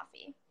only know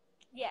coffee.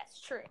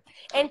 Yes, true.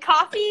 And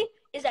coffee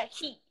is a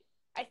he,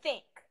 I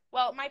think.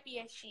 Well, it might be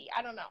a she.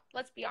 I don't know.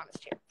 Let's be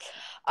honest here.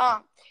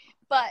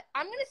 But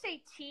I'm going to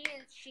say tea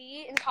is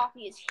she and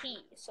coffee is he.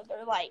 So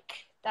they're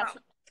like, that's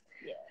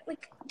Yeah,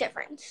 like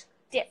different.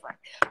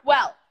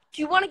 Well,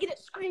 do you want to get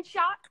a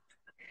screenshot?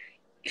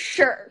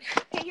 Sure.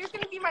 Okay, here's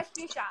gonna be my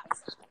screenshot.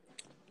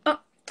 Oh,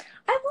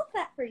 I love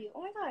that for you.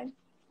 Oh my god.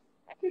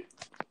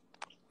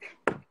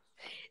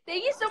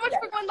 Thank you so much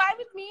for going live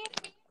with me.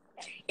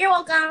 You're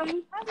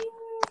welcome. Love you.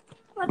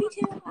 Love you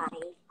too.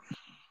 Bye.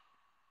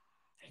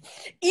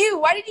 Ew,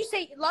 why did you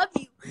say love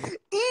you?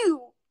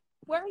 Ew.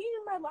 Why are you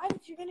in my life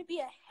if you're going to be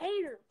a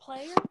hater,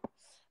 player?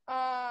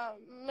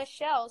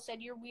 Michelle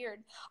said you're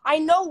weird. I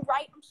know,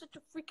 right? I'm such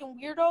a freaking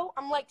weirdo.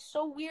 I'm like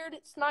so weird,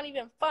 it's not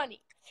even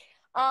funny.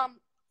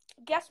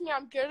 Guess me,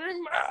 I'm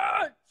getting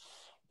mad.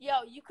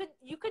 Yo, you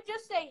could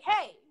just say,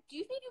 hey, do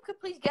you think you could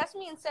please guess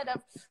me instead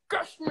of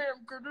guess me,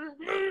 I'm getting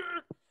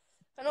mad.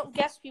 I don't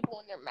guess people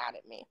when they're mad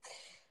at me.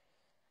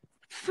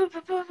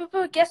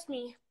 Guess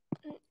me.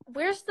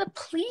 Where's the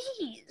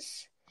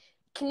please?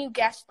 Can you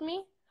guess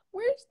me?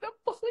 Where's the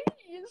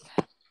please?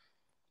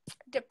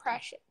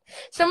 Depression.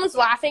 Someone's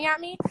laughing at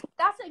me.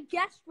 That's a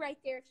guess right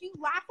there. If you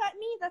laugh at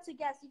me, that's a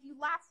guess. If you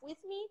laugh with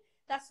me,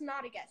 that's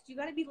not a guess. You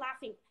gotta be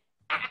laughing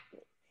at me.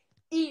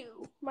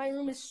 Ew. My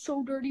room is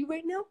so dirty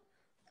right now.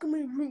 Look at my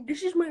room.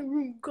 This is my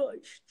room,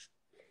 guys.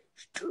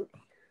 It's dirty.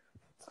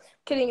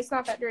 Kidding, it's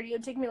not that dirty.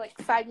 It'll take me like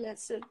 5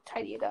 minutes to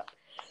tidy it up.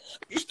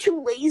 I'm just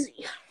too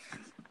lazy.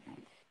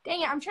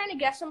 Dang it, I'm trying to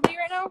guess somebody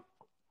right now.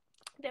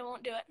 They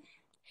won't do it.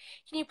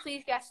 Can you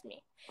please guess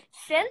me?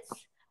 Since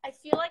I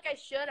feel like I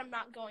should, I'm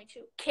not going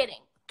to.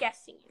 Kidding.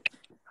 Guessing you.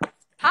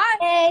 Hi.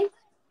 Hey.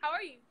 How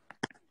are you?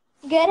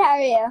 Good, how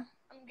are you?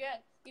 I'm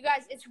good. You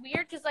guys, it's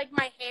weird because, like,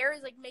 my hair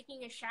is, like,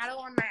 making a shadow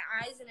on my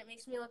eyes, and it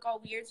makes me look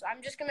all weird, so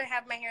I'm just going to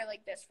have my hair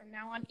like this from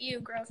now on. Ew,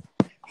 gross.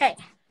 Hey.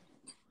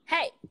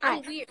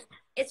 I'm weird.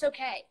 It's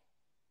okay.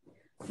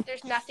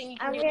 There's nothing you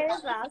can I'm do. weird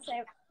as well, so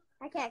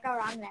I can't go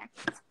wrong there.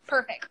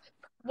 Perfect.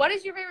 What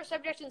is your favorite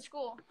subject in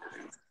school?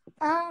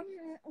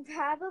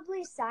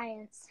 Probably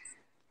science.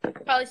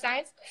 Probably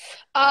science.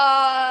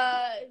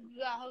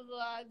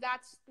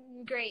 That's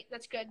great.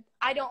 That's good.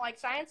 I don't like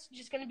science.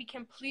 Just gonna be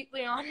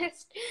completely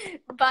honest.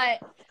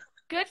 But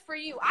good for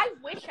you. I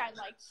wish I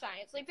liked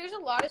science. Like, there's a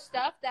lot of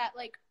stuff that,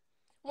 like,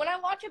 when I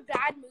watch a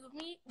bad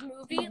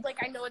movie,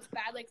 like, I know it's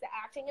bad, like the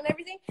acting and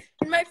everything,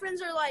 and my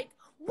friends are like,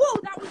 "Whoa,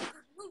 that was a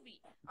good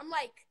movie." I'm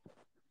like,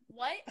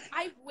 what?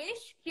 I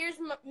wish, here's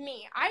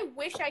me. I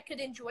wish I could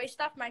enjoy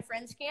stuff my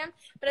friends can,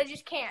 but I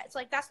just can't. It's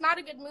like, that's not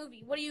a good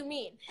movie. What do you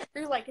mean?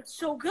 They're like, it's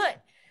so good.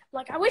 I'm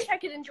like, I wish I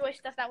could enjoy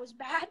stuff that was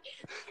bad,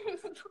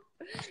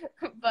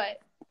 but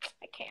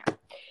I can't.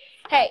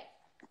 Hey,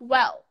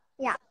 well.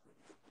 Yeah.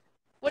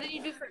 What did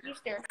you do for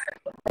Easter?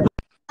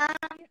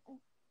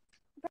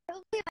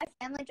 Probably my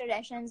family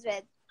traditions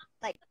with,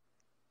 like,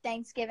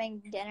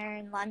 Thanksgiving dinner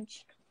and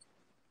lunch.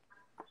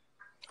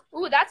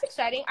 Ooh, that's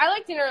exciting. I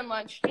like dinner and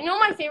lunch. You know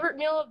my favorite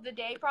meal of the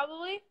day,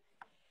 probably?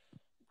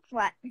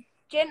 What?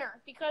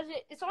 Dinner, because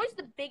it's always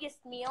the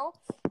biggest meal.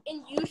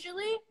 And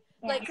usually,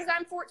 like, because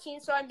I'm 14,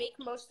 so I make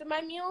most of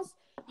my meals.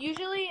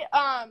 Usually,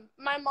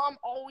 my mom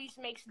always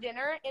makes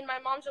dinner, and my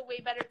mom's a way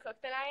better cook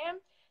than I am.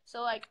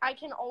 So, like, I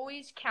can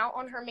always count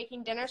on her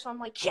making dinner. So I'm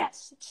like,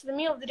 yes, it's the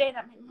meal of the day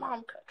that my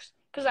mom cooks.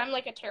 Because I'm,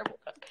 like, a terrible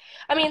cook.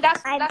 I mean,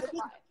 that's a lie.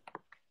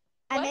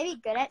 I may be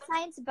good at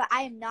science, but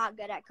I am not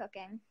good at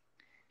cooking.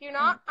 You're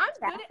not? I'm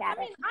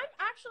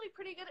actually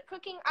pretty good at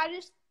cooking. I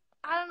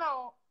don't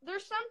know.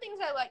 There's some things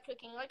I like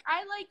cooking. Like,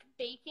 I like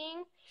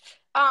baking.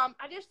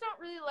 I just don't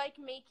really like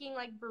making,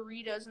 like,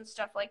 burritos and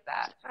stuff like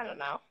that. I don't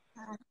know.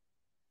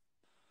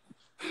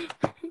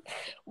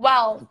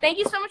 Well, thank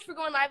you so much for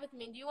going live with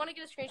me. Do you want to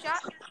get a screenshot?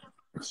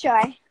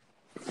 Sure.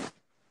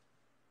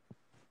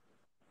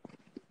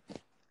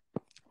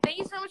 Thank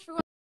you so much for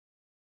going.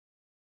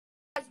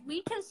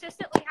 We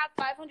consistently have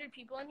 500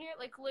 people in here.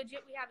 Like,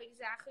 legit, we have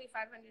exactly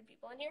 500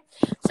 people in here.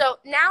 So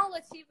now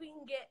let's see if we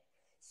can get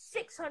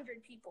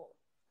 600 people.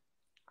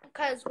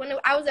 Because when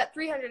I was at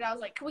 300, I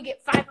was like, can we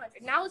get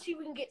 500? Now let's see if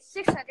we can get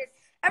 600.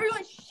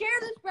 Everyone share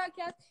this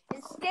broadcast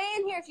and stay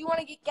in here if you want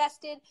to get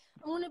guested.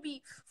 I'm going to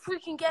be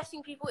freaking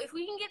guesting people. If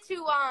we can get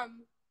to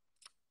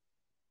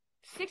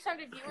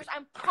 600 viewers,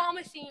 I'm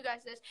promising you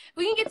guys this. If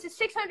we can get to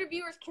 600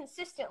 viewers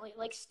consistently,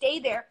 like, stay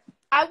there,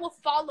 I will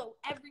follow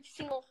every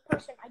single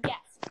person I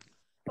guess.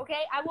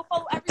 Okay? I will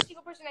follow every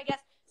single person I guess.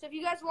 So if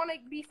you guys want to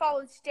be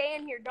followed, stay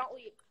in here. Don't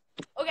leave.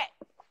 Okay.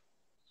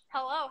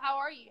 Hello. How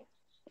are you?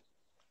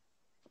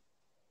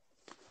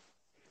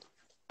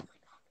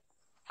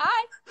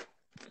 Hi.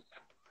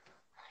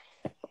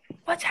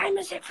 What time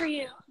is it for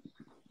you?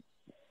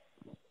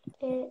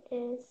 It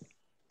is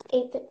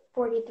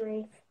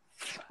 8:43.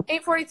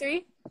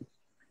 8:43?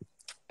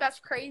 That's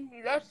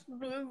crazy. That's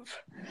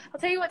move. I'll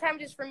tell you what time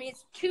it is for me.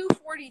 It's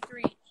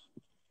 2:43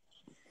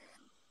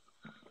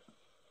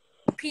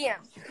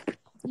 p.m.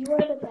 You are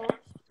the best.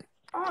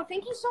 Oh,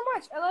 thank you so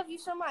much. I love you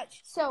so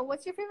much. So,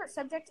 what's your favorite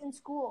subject in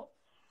school?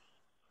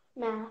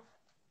 Math.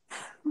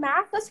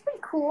 Math? That's pretty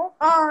cool.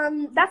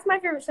 That's my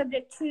favorite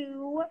subject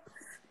too.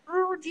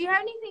 Do you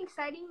have anything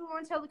exciting you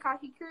want to tell the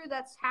coffee crew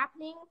that's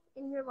happening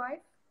in your life?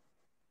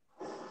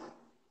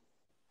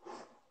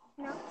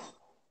 No?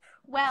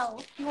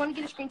 Well, you want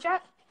to get a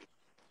screenshot?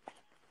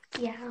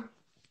 Yeah.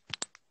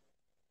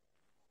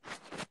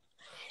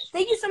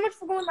 Thank you so much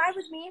for going live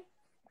with me.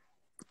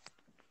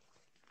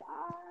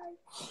 Bye.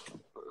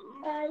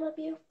 I love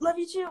you. Love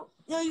you too.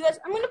 No, you guys,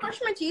 I'm gonna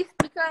brush my teeth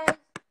because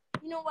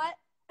you know what?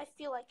 I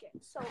feel like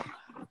it. So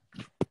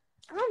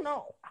I don't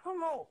know,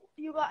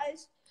 you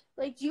guys.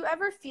 Like, do you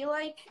ever feel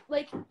like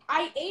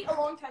I ate a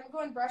long time ago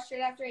and brushed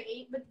right after I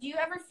ate, but do you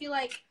ever feel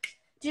like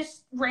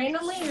just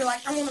randomly you're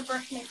like, I want to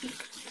brush my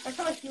teeth? That's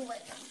how I feel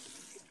right now.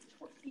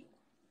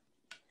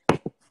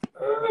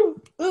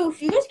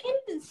 Oof, you guys can't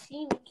even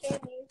see me, can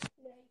you?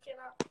 No, you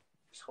cannot.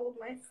 Just hold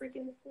my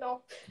freaking,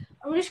 no.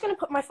 I'm just going to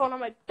put my phone on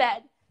my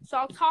bed, so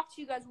I'll talk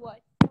to you guys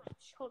what?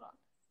 Hold on.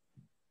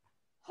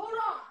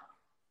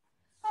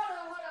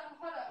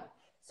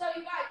 So,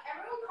 you guys,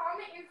 everyone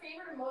comment your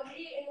favorite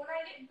emoji, and when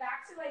I get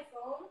back to my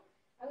phone,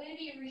 I'm going to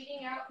be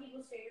reading out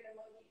people's favorite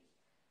emojis.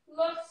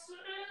 Let's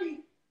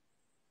see.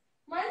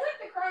 Mine's like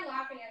the crying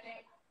laughing, I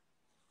think.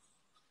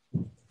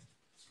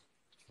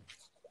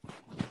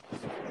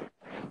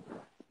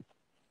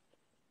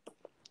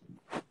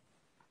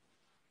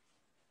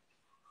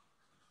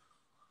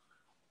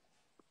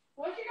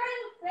 What's your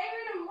guys'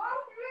 favorite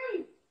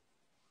emoji?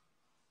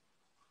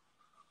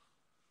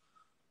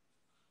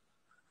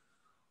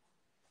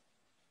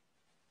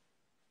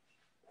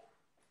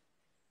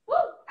 Woo!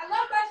 I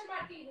love brushing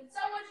my teeth. It's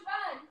so much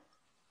fun.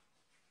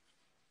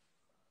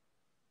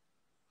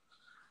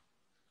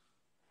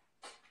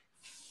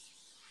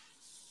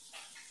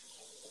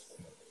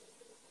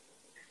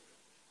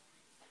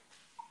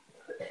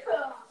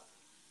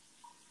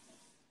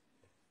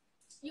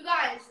 You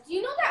guys, do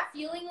you know that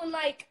feeling when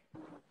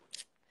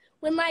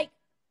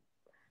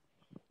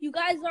you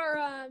guys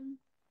are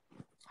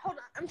hold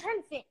on, I'm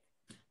trying to think.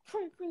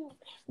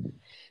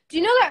 Do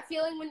you know that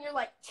feeling when you're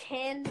like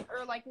 10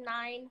 or like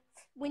 9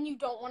 when you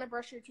don't want to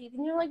brush your teeth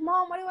and you're like,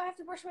 Mom, why do I have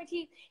to brush my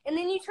teeth? And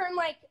then you turn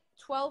like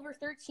 12 or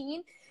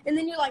 13 and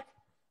then you're like,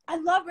 I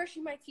love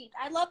brushing my teeth.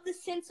 I love the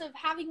sense of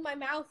having my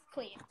mouth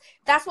clean.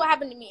 That's what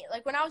happened to me.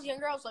 Like when I was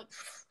younger, I was like,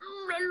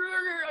 I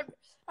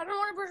don't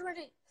want to brush my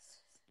teeth.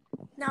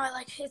 Now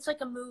it's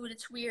like a mood.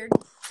 It's weird.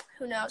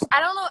 Who knows? I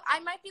don't know. I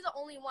might be the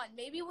only one.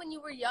 Maybe when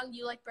you were young,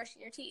 you liked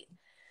brushing your teeth.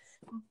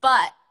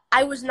 But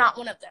I was not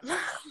one of them.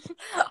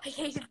 I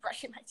hated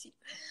brushing my teeth.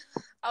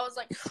 I was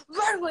like,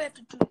 why do I have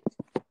to do it?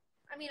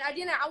 I mean,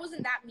 I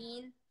wasn't that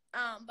mean.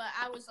 But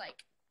I was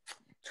like,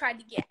 tried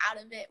to get out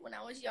of it when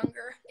I was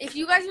younger. If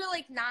you guys were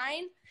like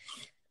 9,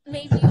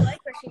 maybe you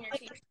like brushing your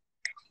teeth.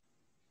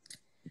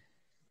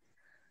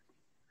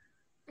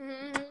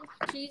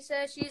 She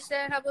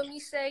said, how about me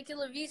say,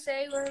 kill a V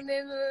say, when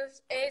it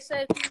was A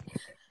say,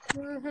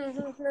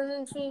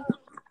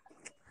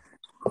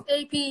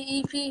 A P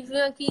E P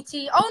V P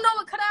T. Oh no,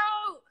 it cut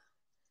out.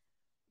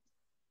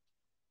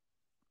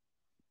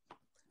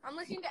 I'm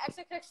listening to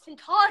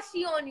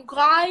XXXTentacion, you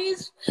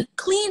guys.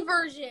 Clean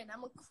version.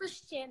 I'm a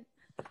Christian.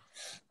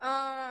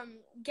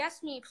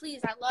 Guess me,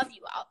 please. I love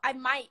you. I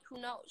might. Who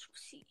knows? We'll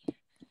see.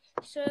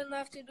 So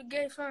left to the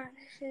gay fun.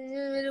 A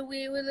little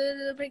weed with a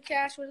little bit of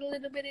cash, with a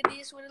little bit of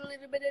this, with a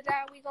little bit of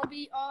that. We gonna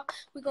be all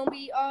right. We gonna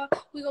be all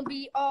with a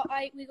little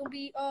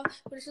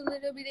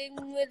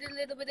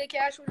bit of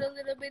cash, with a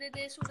little bit of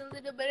this, with a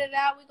little bit of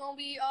that. We gonna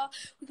be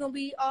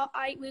all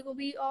right. We gonna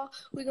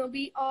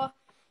be all.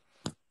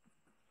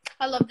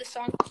 I love this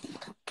song.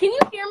 Can you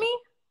hear me?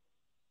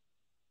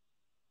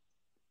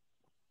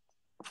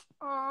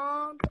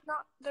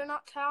 They're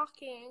not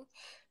talking.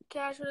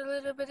 Cash with a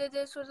little bit of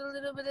this, with a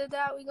little bit of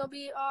that. We gonna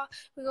be all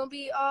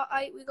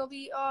right. We gonna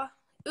be all.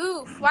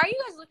 Oof! Why are you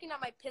guys looking at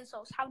my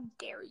pencils? How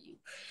dare you?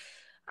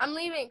 I'm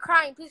leaving,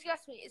 crying. Please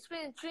guess me. It's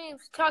been a dream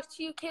to talk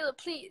to you, Caleb.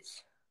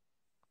 Please.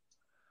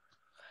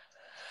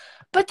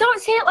 But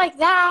don't say it like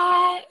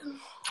that.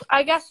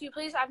 I guess you,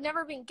 please. I've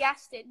never been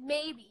guested.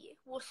 Maybe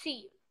we'll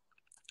see.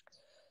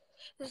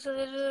 This a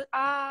little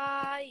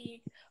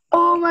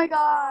Oh my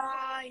god!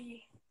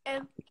 I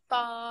am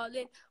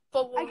falling.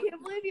 I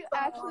can't believe you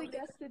actually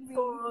guested me.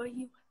 For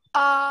you.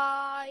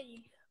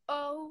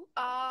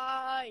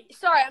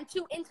 Sorry, I'm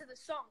too into the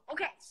song.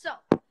 Okay, so,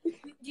 do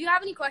you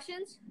have any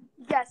questions?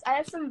 Yes, I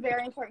have some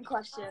very important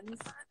questions.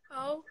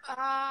 How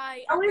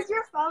was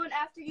your phone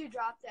after you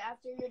dropped it,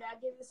 after your dad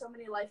gave you so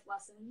many life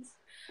lessons?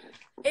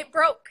 It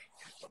broke.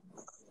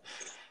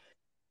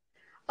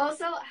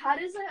 Also, how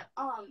does it,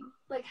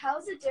 how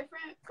is it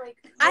different,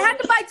 I had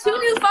to buy 2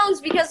 new phones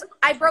because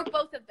I broke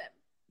both of them.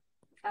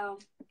 Oh.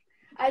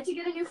 I had to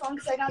get a new phone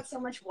because I got so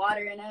much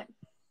water in it.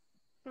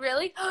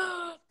 Really?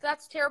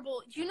 That's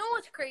terrible. Do you know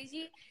what's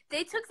crazy?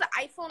 They took the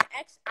iPhone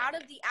X out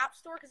of the App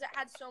Store because it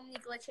had so many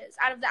glitches,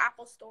 out of the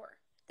Apple Store.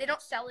 They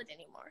don't sell it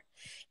anymore.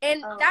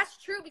 And that's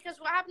true because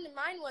what happened to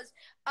mine was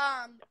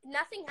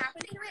nothing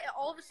happened to it.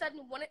 All of a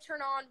sudden, when it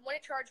turned on, when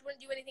it charged,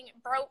 wouldn't do anything,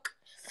 it broke.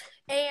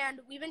 And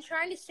we've been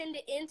trying to send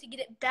it in to get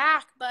it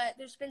back, but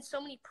there's been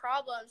so many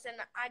problems,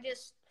 and I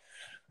just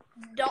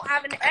don't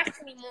have an X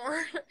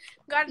anymore.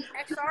 Got an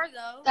XR,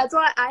 though. That's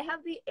why I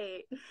have the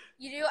 8.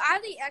 You do? I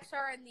have the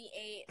XR and the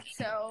 8,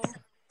 so.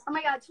 Oh,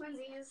 my God,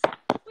 twinsies.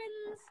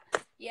 Twins.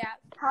 Yeah.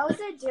 How is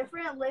it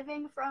different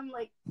living from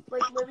like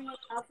living in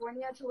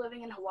California to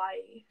living in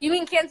Hawaii? You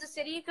mean Kansas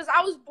City? Because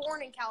I was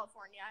born in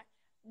California.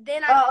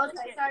 Then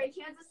okay. Sorry,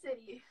 Kansas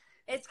City.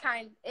 It's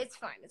fine. It's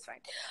fine.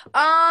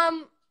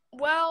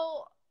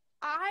 Well,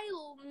 I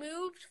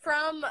moved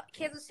from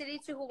Kansas City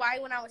to Hawaii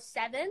when I was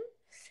 7.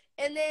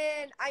 And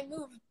then I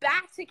moved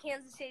back to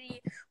Kansas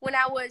City when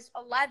I was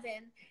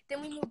 11.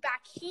 Then we moved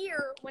back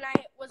here when I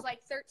was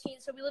like 13.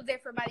 So we lived there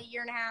for about a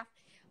year and a half.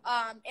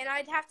 And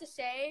I'd have to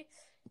say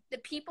the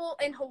people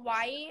in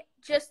Hawaii,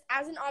 just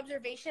as an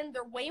observation,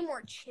 they're way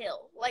more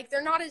chill. Like,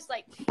 they're not as,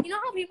 like, you know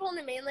how people in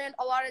the mainland,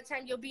 a lot of the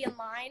time you'll be in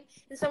line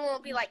and someone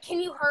will be like,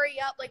 can you hurry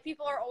up? Like,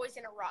 people are always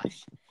in a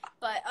rush.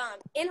 But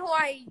in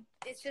Hawaii,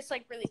 it's just,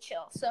 like, really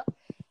chill. So,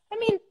 I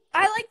mean,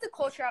 I like the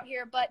culture out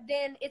here, but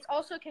then it's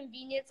also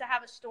convenient to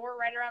have a store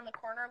right around the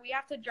corner. We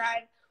have to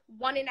drive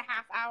 1.5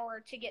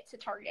 hours to get to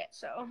Target,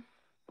 so.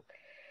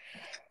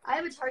 I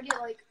have a Target,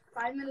 like,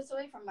 5 minutes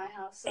away from my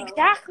house. So.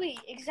 Exactly.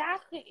 It's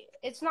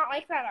not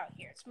like that out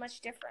here. It's much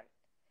different.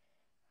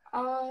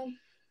 Do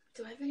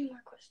I have any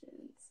more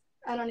questions?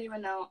 I don't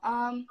even know.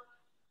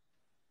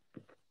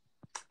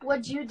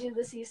 What'd you do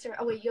this Easter?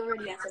 Oh wait, you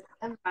already answered.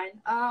 Never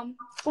mind.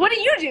 What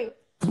did you do?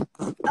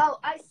 Oh,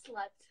 I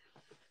slept.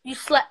 You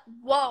slept.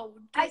 Whoa.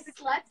 I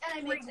slept and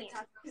I made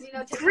TikTok because you know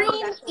TikTok.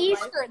 Dream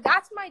Easter.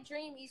 That's my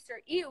dream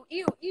Easter. Ew.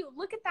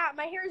 Look at that.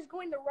 My hair is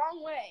going the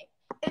wrong way.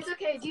 It's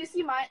okay. Do you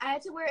see mine? I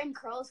had to wear it in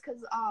curls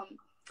because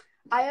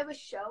I have a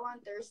show on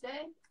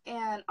Thursday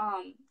and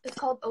it's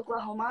called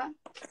Oklahoma.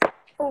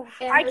 Oh,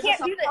 I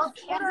can't do this. Hold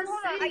on.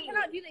 I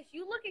cannot do this.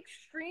 You look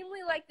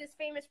extremely like this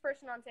famous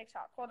person on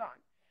TikTok. Hold on.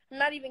 I'm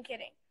not even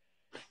kidding.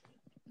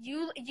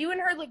 You and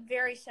her look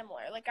very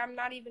similar. Like, I'm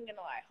not even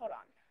gonna lie. Hold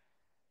on.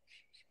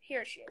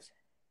 Here she is.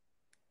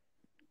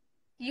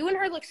 You and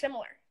her look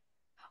similar.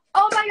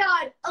 Oh my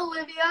God,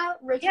 Olivia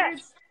Richards.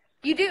 Yes,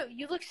 you do.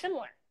 You look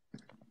similar.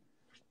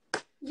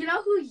 You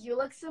know who you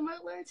look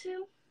similar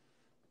to?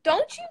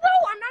 Don't you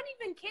though? I'm not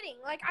even kidding.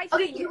 Like,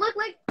 Okay, you look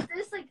like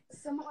this, like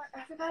similar.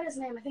 I forgot his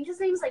name. I think his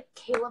name's like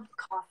Caleb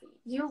Coffee.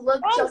 You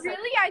look. Oh, just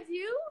really? Like I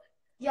do.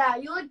 Yeah,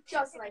 you look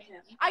just like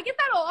him. I get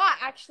that a lot,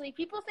 actually.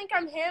 People think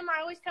I'm him.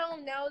 I always tell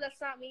them, no,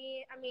 that's not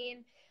me. I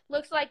mean,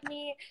 looks like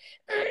me.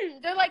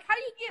 They're like, how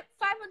do you get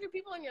 500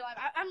 people in your life?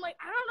 I'm like,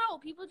 I don't know.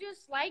 People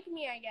just like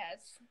me, I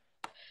guess.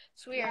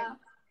 It's weird. Yeah.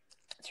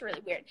 It's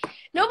really weird.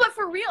 No, but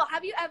for real,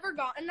 have you ever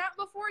gotten that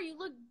before? You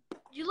look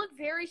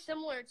very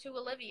similar to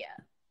Olivia.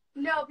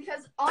 No,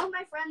 because all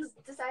my friends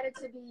decided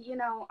to be,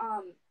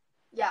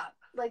 yeah,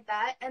 like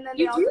that, and then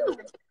they you all do.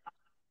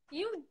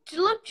 You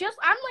look just.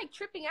 I'm like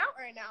tripping out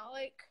right now.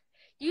 Like,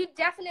 you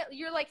definitely,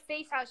 you're like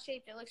face house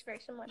shaped. It looks very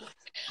similar.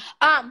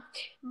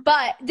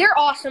 But they're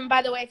awesome,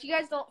 by the way. If you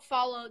guys don't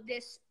follow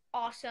this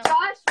awesome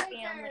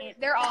family,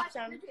 they're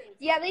awesome.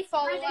 Yeah, they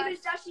follow us. My name is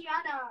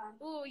Joshiana.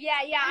 Ooh,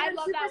 yeah, I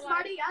love that one.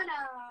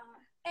 Smartiana.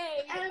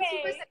 Hey, and I'm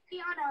super sexy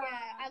Yana.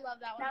 Yeah, I love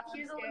that one. Now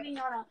here's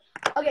Olivia.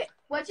 Okay,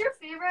 what's your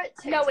favorite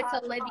TikTok? No, it's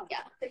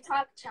Olivia.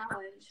 TikTok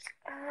challenge.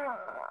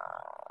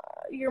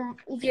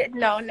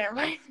 No, never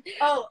mind.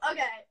 Oh,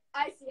 okay.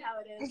 I see how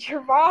it is.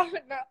 Your mom?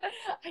 No,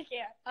 I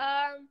can't.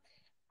 I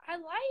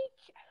don't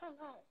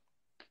know.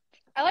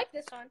 I like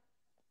this one.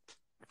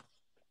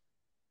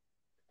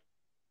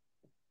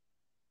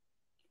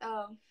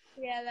 Oh.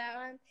 Yeah, that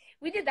one.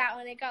 We did that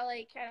one. It got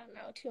like, I don't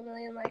know, 2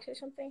 million likes or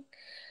something.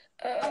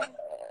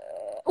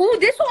 Ooh,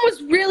 this one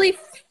was really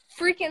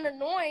freaking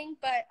annoying,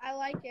 but I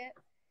like it.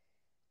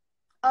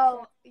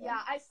 Oh,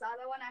 yeah, I saw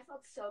that one. I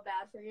felt so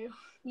bad for you.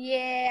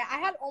 Yeah, I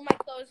had all my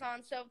clothes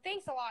on, so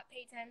thanks a lot,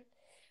 Peyton.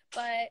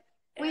 But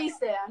we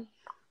stand.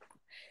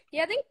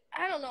 Yeah,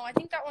 I don't know. I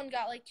think that one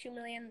got like 2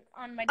 million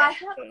on my desk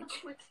page. I have a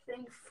quick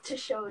thing to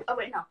show you. Oh,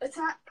 wait, no. It's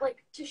not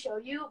like to show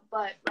you,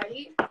 but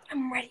ready?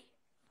 I'm ready.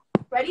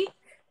 Ready?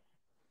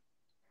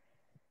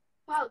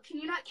 Wow, can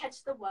you not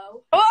catch the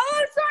whoa?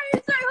 Oh, sorry.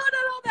 Hold on.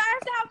 I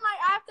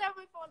have to have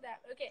my phone down.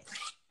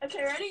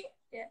 Okay, ready?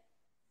 Yeah.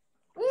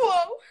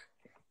 Whoa.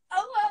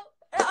 Oh,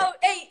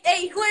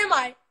 hey, who am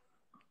I?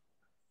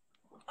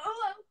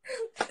 Oh,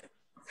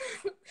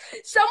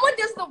 someone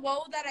does the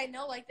whoa that I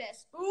know like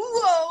this.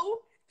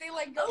 Whoa. They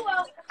like go. Oh,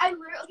 well, I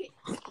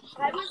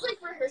was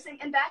like rehearsing,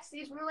 and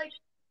backstage we were like,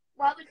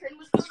 while the curtain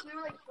was closed, we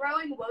were like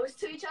throwing woes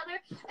to each other,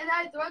 and then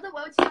I throw the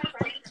woe to my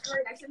friend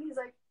right next to me. He's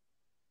like,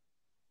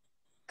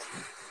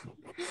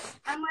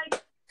 I'm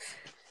like,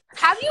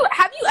 have you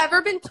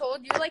ever been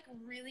told you're like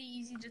really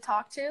easy to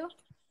talk to?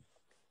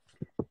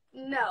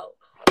 No,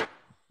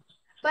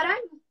 but I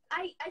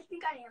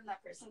think I am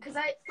that person because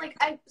I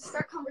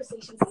start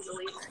conversations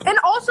easily. And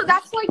also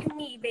that's like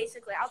me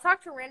basically. I'll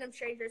talk to random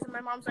strangers and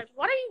my mom's like,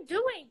 "What are you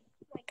doing?"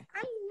 Like,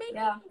 I'm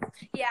making.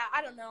 Yeah,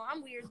 I don't know.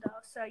 I'm weird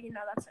though, so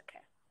that's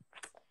okay.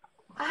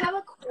 I have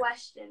a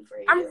question for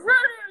you. I'm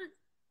running.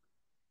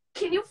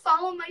 Can you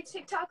follow my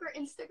TikTok or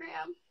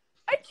Instagram?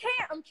 I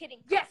can't. I'm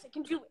kidding. Yes, I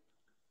can do it.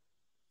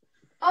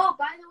 Oh,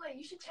 by the way,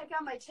 you should check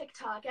out my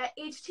TikTok at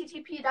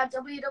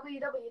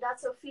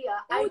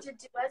http://www.sophia. I did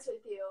duets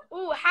with you.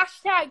 Ooh,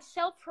 #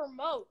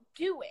 self-promote.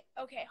 Do it.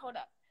 Okay, hold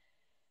up.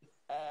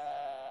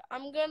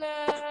 I'm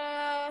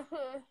gonna.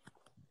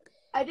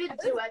 I did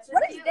duets.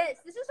 What is this?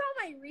 This is on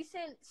my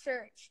recent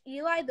search.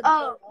 Eli the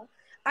Bull.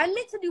 I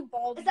meant to do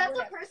bald. Is that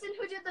the person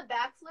who did the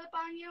backflip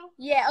on you?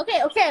 Yeah. Okay.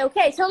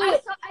 Tell me.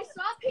 I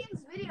saw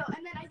Peyton's video,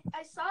 and then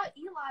I saw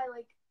Eli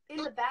like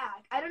in the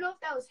back. I don't know if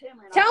that was him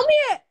or not. Tell me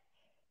it.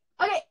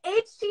 Okay.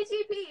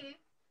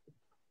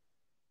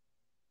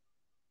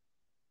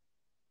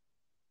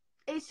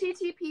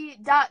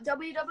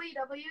 http.www.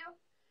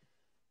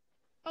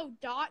 Oh,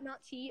 dot,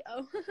 not T.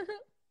 Oh.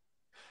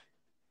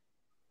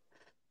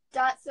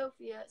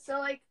 Sophia. So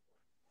like.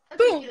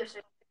 Boom.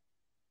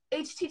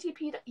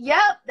 HTTP.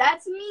 Yep,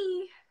 that's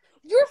me.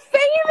 You're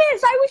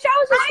famous. I wish I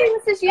was as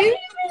famous as you.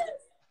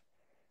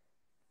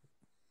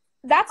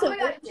 That's oh my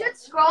god!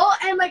 Just scroll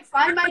and like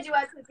find my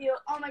duets with you.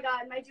 Oh my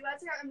god, my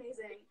duets are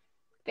amazing.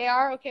 They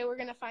are okay. We're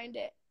gonna find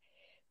it.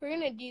 We're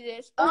gonna do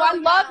this. Oh, I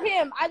love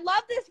him. I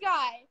love this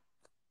guy.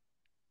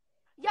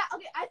 Yeah.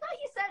 Okay. I thought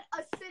you said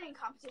a sitting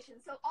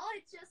competition. So I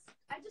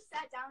just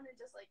sat down and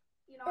just like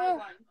I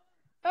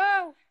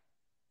won.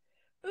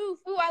 Ooh,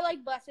 I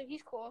like Blessive.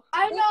 He's cool.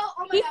 I know. Oh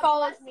my god. He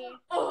follows me.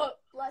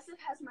 Blessive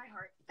has my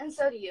heart. And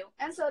so do you.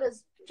 And so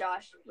does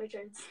Josh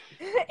Richards.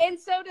 And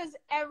so does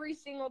every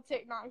single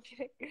TikTok. I'm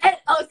kidding. And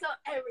also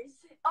and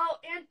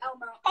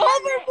Elmo.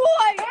 Oliver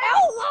Boy!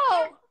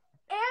 Elmo!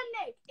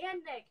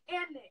 And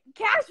Nick.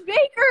 Cash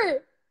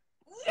Baker!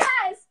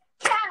 Yes!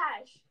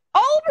 Cash!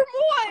 Oliver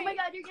Boy! Oh my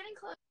god, you're getting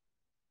close.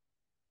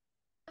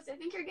 I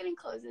think you're getting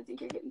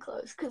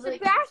close. Cause like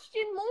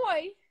Sebastian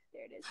Moy.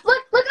 There it is.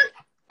 Look!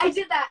 I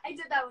did that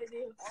with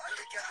you.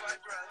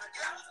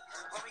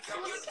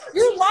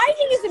 Your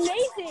lighting is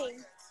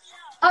amazing.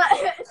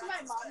 It's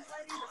my mom's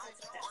lighting.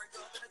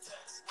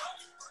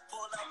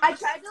 I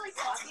tried to like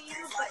copy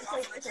you, but it's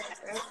like it's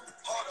okay.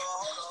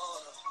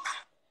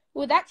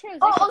 Well, that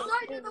transition. Oh, also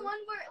I did the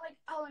one where like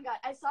oh my god,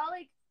 I saw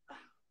like.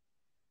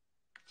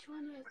 Which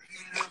one was?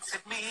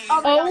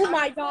 Oh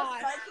my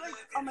god.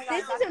 Oh my god.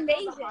 This is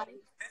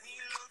amazing.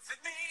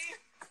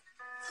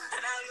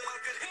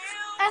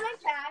 And then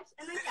cash.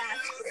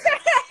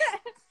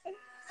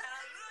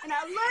 And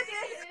I look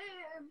at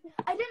him.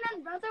 I did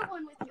another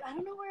one with you. I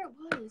don't know where it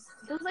was.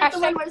 It was like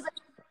the one where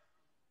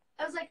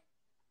I was like,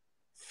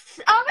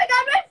 oh my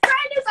god, my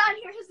friend is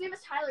on here. His name is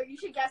Tyler. You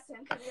should guess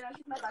him because he's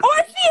my best. Oh,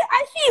 I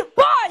see it.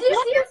 Bye. Do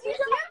you see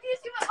him?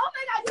 Oh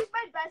my god, he's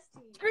my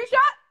bestie.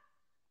 Screenshot.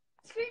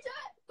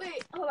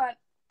 Wait, hold on.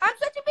 I'm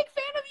such a big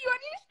fan of you. I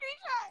need a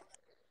screenshot.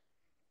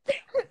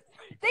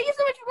 Thank you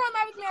so much for going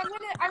live with me.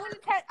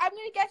 I'm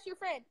gonna guess your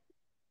friend.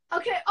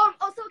 Okay.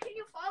 Also, can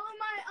you follow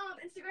my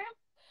Instagram?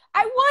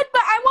 I would,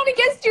 but I want to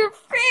guess your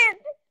friend.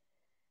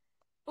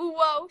 Ooh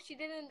whoa, she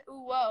didn't.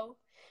 Ooh whoa,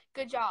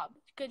 good job.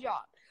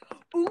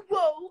 Ooh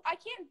whoa, I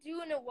can't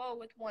do an ooh whoa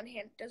with one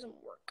hand. It doesn't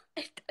work.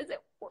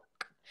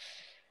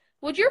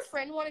 Would your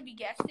friend want to be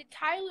guested?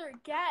 Tyler,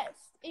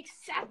 guess.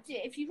 Accept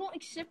it. If you don't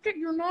accept it,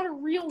 you're not a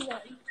real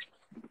one.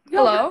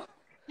 Hello.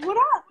 What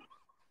up?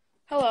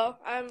 Hello,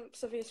 I'm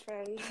Sophia's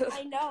friend.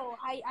 I know.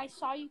 I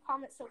saw you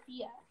comment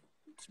Sophia.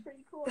 It's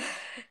pretty cool.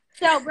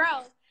 So,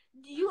 bro,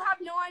 you have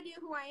no idea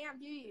who I am,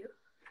 do you?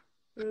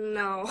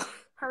 No.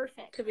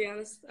 Perfect. To be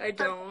honest, I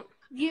don't.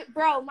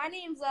 Bro, my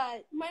name's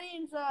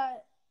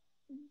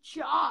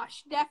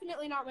Josh.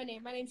 Definitely not my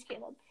name. My name's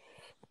Caleb.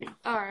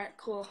 All right,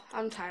 cool.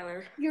 I'm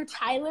Tyler. You're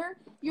Tyler?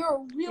 You're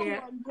a real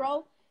one,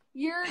 bro.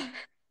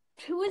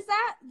 Who is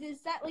that?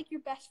 Is that like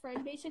your best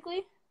friend,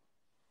 basically?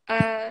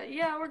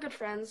 Yeah, we're good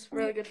friends.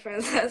 Really good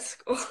friends at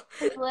school.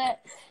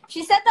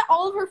 She said that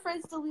all of her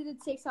friends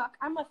deleted TikTok.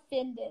 I'm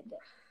offended.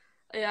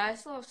 Yeah, I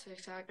still have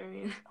TikTok. I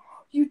mean,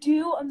 you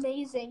do?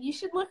 Amazing. You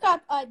should look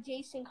up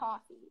Jason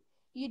Coffee.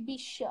 You'd be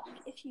shook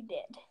if you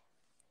did.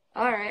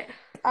 All right.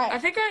 I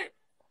think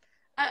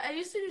I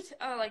used to do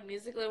like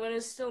Musically when it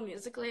was still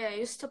Musically. I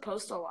used to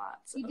post a lot.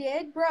 So. You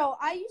did, bro?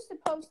 I used to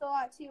post a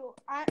lot too.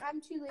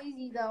 I'm too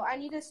lazy though. I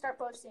need to start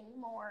posting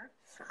more.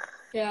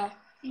 Yeah.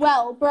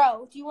 Well,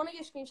 bro, do you want to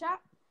get a screenshot?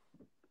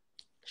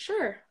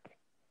 Sure.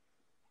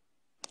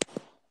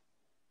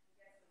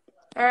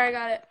 All right,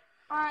 got it.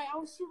 All right, I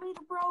will see you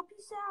later, bro.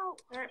 Peace out.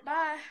 All right,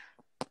 bye.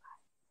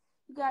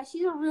 You guys,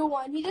 he's a real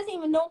one. He doesn't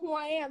even know who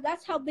I am.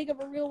 That's how big of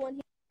a real one he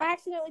is. I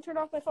accidentally turned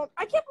off my phone.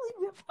 I can't believe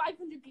we have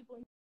 500 people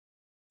in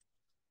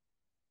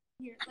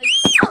here.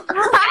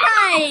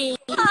 Hi.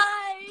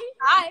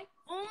 Hi.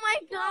 Oh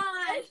my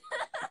god.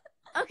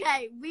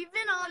 Okay, we've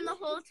been on the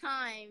whole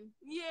time.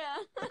 Yeah.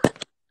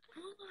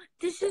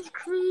 This is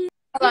crazy.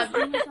 Oh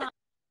my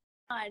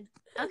god.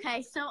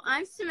 Okay, so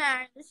I'm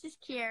Samara. This is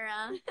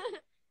Kira.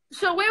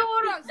 So wait,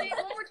 hold on. Say it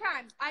one more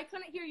time. I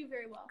couldn't hear you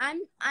very well.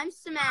 I'm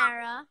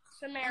Samara.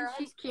 Samara. And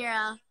she's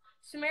Kira.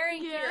 Samara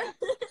and Kira.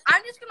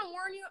 I'm just gonna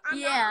warn you. I'm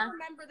not gonna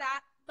remember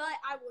that, but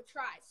I will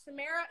try.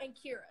 Samara and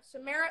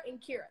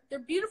Kira. They're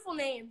beautiful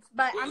names,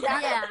 but I'm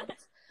bad. Yeah.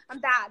 I'm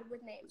bad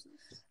with names.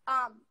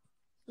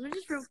 Let me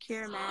just wrote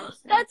Kira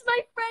Madison. That's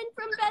my friend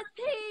from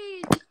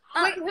Bethpage.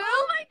 Wait, who?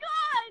 Oh my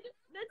god,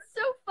 that's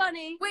so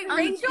funny. Wait,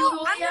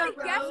 Rachel.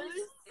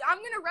 I'm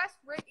gonna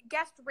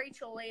guess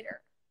Rachel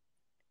later.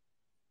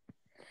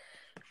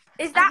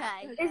 Is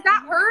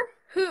that her?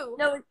 Who?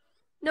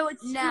 No,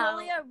 it's No.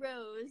 Julia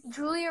Rose.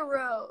 Julia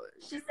Rose.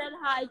 She said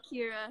hi,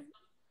 Kira.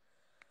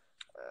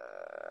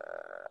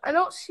 I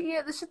don't see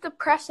it. This is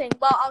depressing.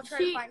 Well, I'll try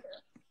to find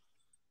her.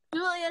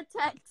 Julia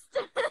text.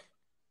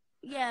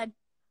 Yeah.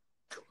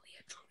 Julia.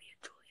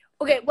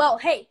 Okay, well,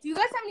 hey, do you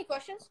guys have any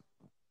questions?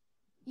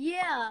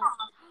 Yeah.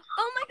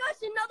 Oh my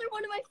gosh, another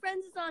one of my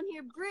friends is on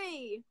here,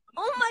 Bree.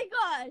 Oh my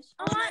gosh.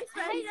 Oh, my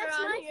friends hey, that's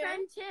are on my here.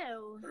 friend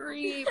too.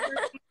 Bree.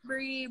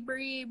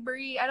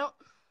 I'm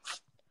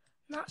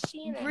not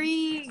seeing it.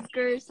 Bree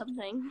or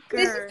something.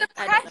 This is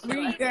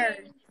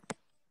depressing.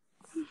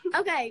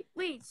 Okay,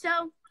 wait,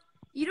 so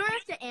you don't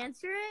have to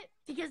answer it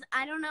because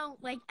I don't know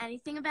like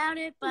anything about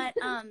it, but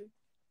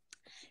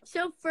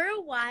so for a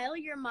while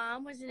your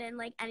mom wasn't in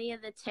like any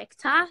of the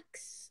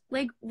TikToks.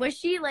 Like was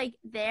she like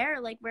there?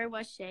 Like where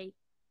was she?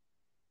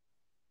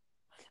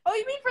 Oh,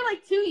 you mean for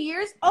like 2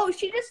 years? Oh,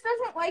 she just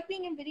doesn't like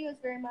being in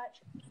videos very much.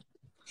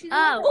 This is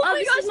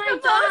my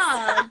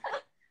dog.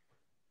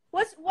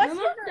 What's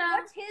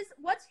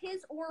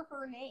his or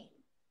her name?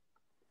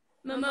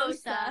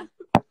 Mimosa.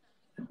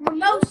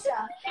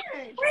 Mimosa.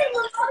 Hey,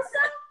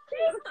 Mimosa.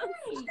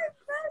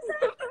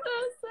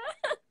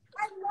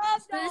 I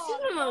love dogs. This is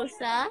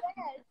Mimosa.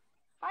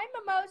 Hi,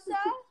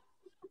 Mimosa.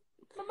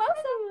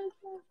 Mimosa.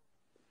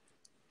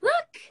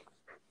 Look.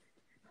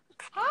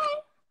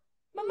 Hi,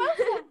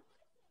 Mimosa.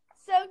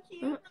 So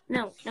cute.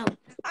 No.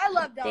 I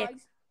love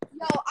dogs.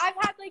 No, I've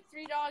had like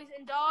 3 dogs,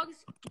 and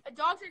dogs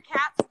or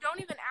cats, don't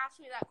even ask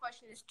me that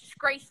question. It's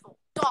disgraceful.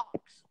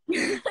 Dogs.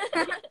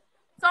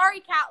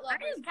 Sorry, cat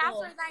lovers. Cats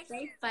are nice too.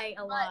 They fight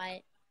a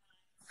lot.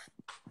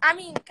 I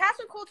mean, cats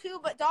are cool too,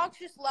 but dogs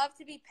just love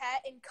to be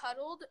pet and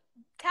cuddled.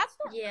 Cats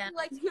don't really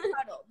like to be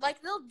cuddled.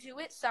 Like, they'll do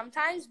it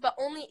sometimes, but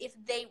only if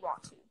they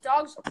want to.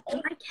 Dogs.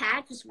 My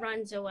cat just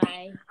runs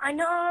away. I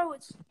know.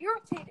 It's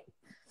irritating.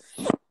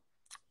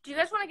 Do you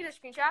guys want to get a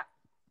screenshot?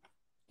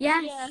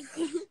 Yes. Yeah.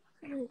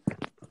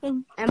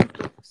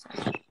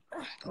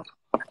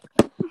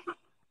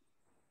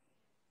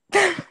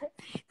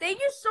 Thank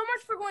you so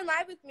much for going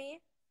live with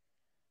me.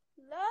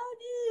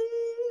 Love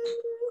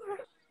you.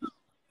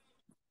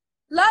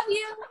 Love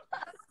you.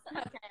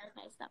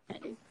 Okay, stop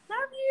fighting.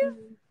 Love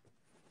you.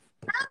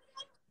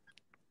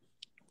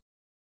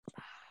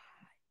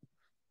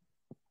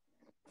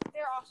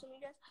 They're awesome, you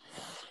guys.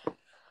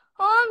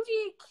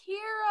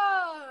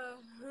 Kira.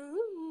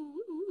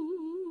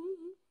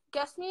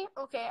 Guess me?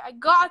 Okay, I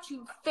got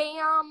you,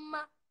 fam.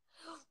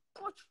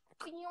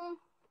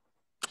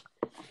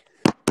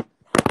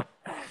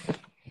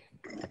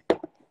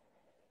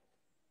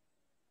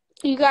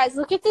 You guys,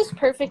 look at this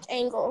perfect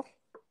angle.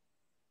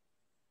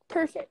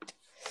 Perfect.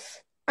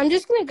 I'm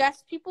just gonna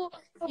guess people.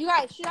 You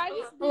guys, should I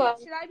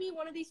be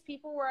one of these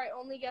people where I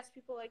only guess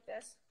people like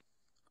this?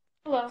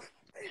 Hello.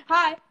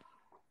 Hi.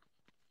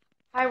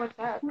 Hi, what's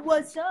up?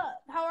 What's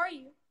up? How are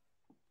you?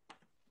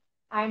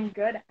 I'm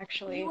good,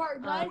 actually. You are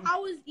good?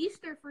 How was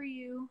Easter for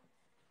you?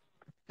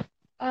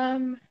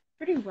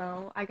 Pretty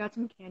well. I got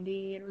some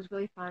candy. It was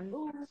really fun.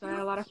 Ooh. So I had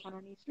a lot of fun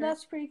on Easter.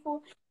 That's pretty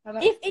cool.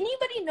 If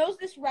anybody knows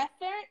this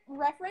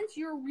reference,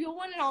 you're a real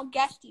one, and I'll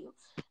guess you.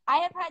 I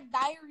have had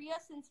diarrhea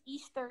since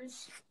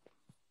Easter's.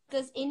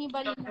 Does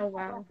anybody know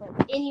that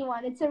reference?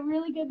 Anyone. It's a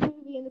really good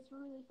movie, and it's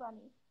really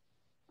funny.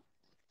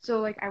 So,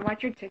 like, I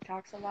watch your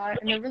TikToks a lot,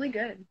 and they're really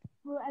good.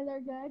 Well, they're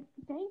good?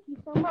 Thank you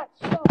so much.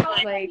 So,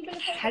 like,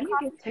 how do you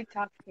get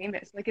TikTok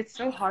famous? Like, it's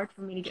so hard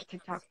for me to get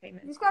TikTok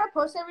famous. You just gotta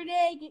post every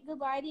day, get good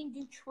lighting,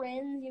 do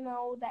trends, you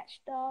know, that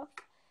stuff.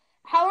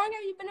 How long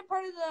have you been a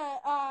part of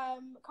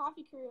the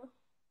coffee crew?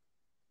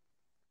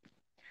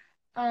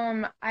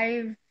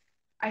 I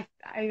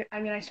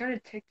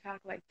started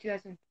TikTok like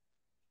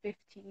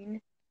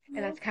 2015,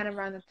 and that's kind of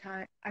around the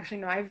time.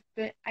 Actually, no,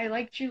 I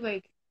liked you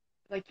like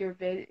your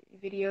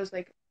videos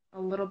like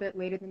a little bit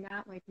later than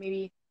that, like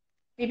maybe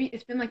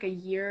it's been like a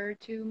year or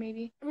 2,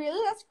 maybe.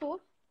 Really? That's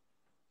cool.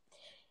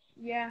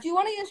 Yeah. Do you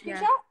want to get a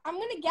screenshot? Yeah. I'm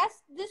going to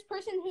guess this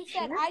person who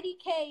said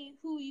IDK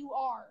who you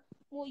are.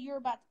 Well, you're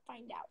about to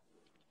find out.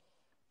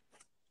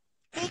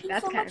 Thank you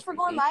so much for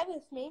going live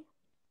with me.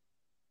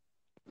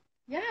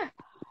 Yeah.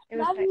 It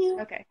was Love nice. you.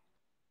 Okay.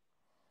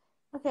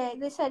 Okay,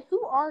 they said,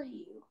 who are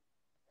you?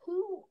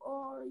 Who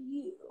are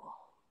you?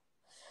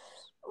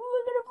 Oh,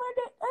 I'm gonna find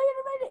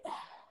it.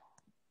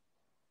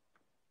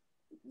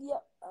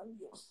 Yep, I'm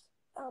just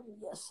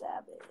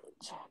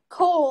savage.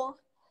 Cole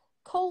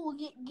will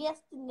get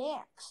guessed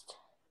next.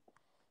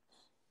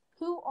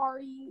 Who are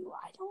you?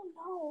 I don't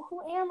know.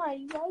 Who am I,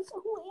 you guys?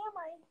 Who am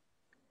I?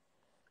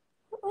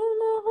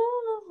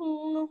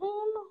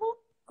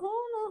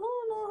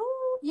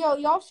 Yo,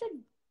 y'all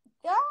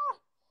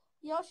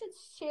should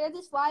share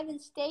this live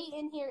and stay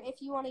in here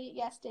if you want to get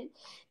guested.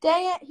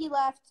 Dang it, he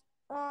left.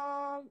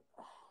 Nacho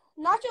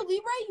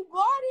Libre, you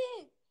got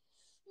it.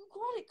 You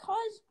got it,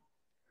 cuz.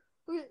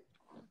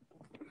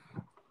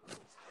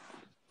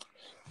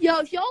 Yo,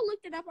 if y'all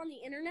looked it up on the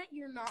internet,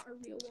 you're not a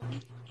real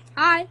one.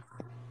 Hi.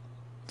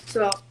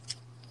 So.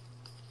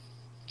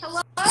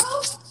 Hello?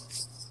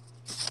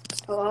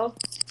 Hello?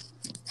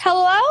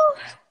 Hello?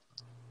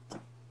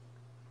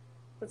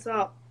 What's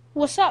up?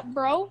 What's up,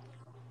 bro?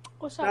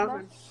 What's up,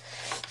 bro?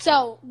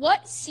 So,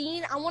 what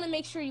scene? I want to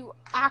make sure you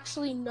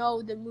actually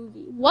know the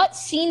movie. What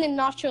scene in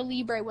Nacho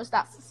Libre was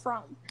that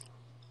from?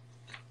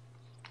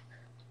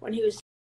 When he was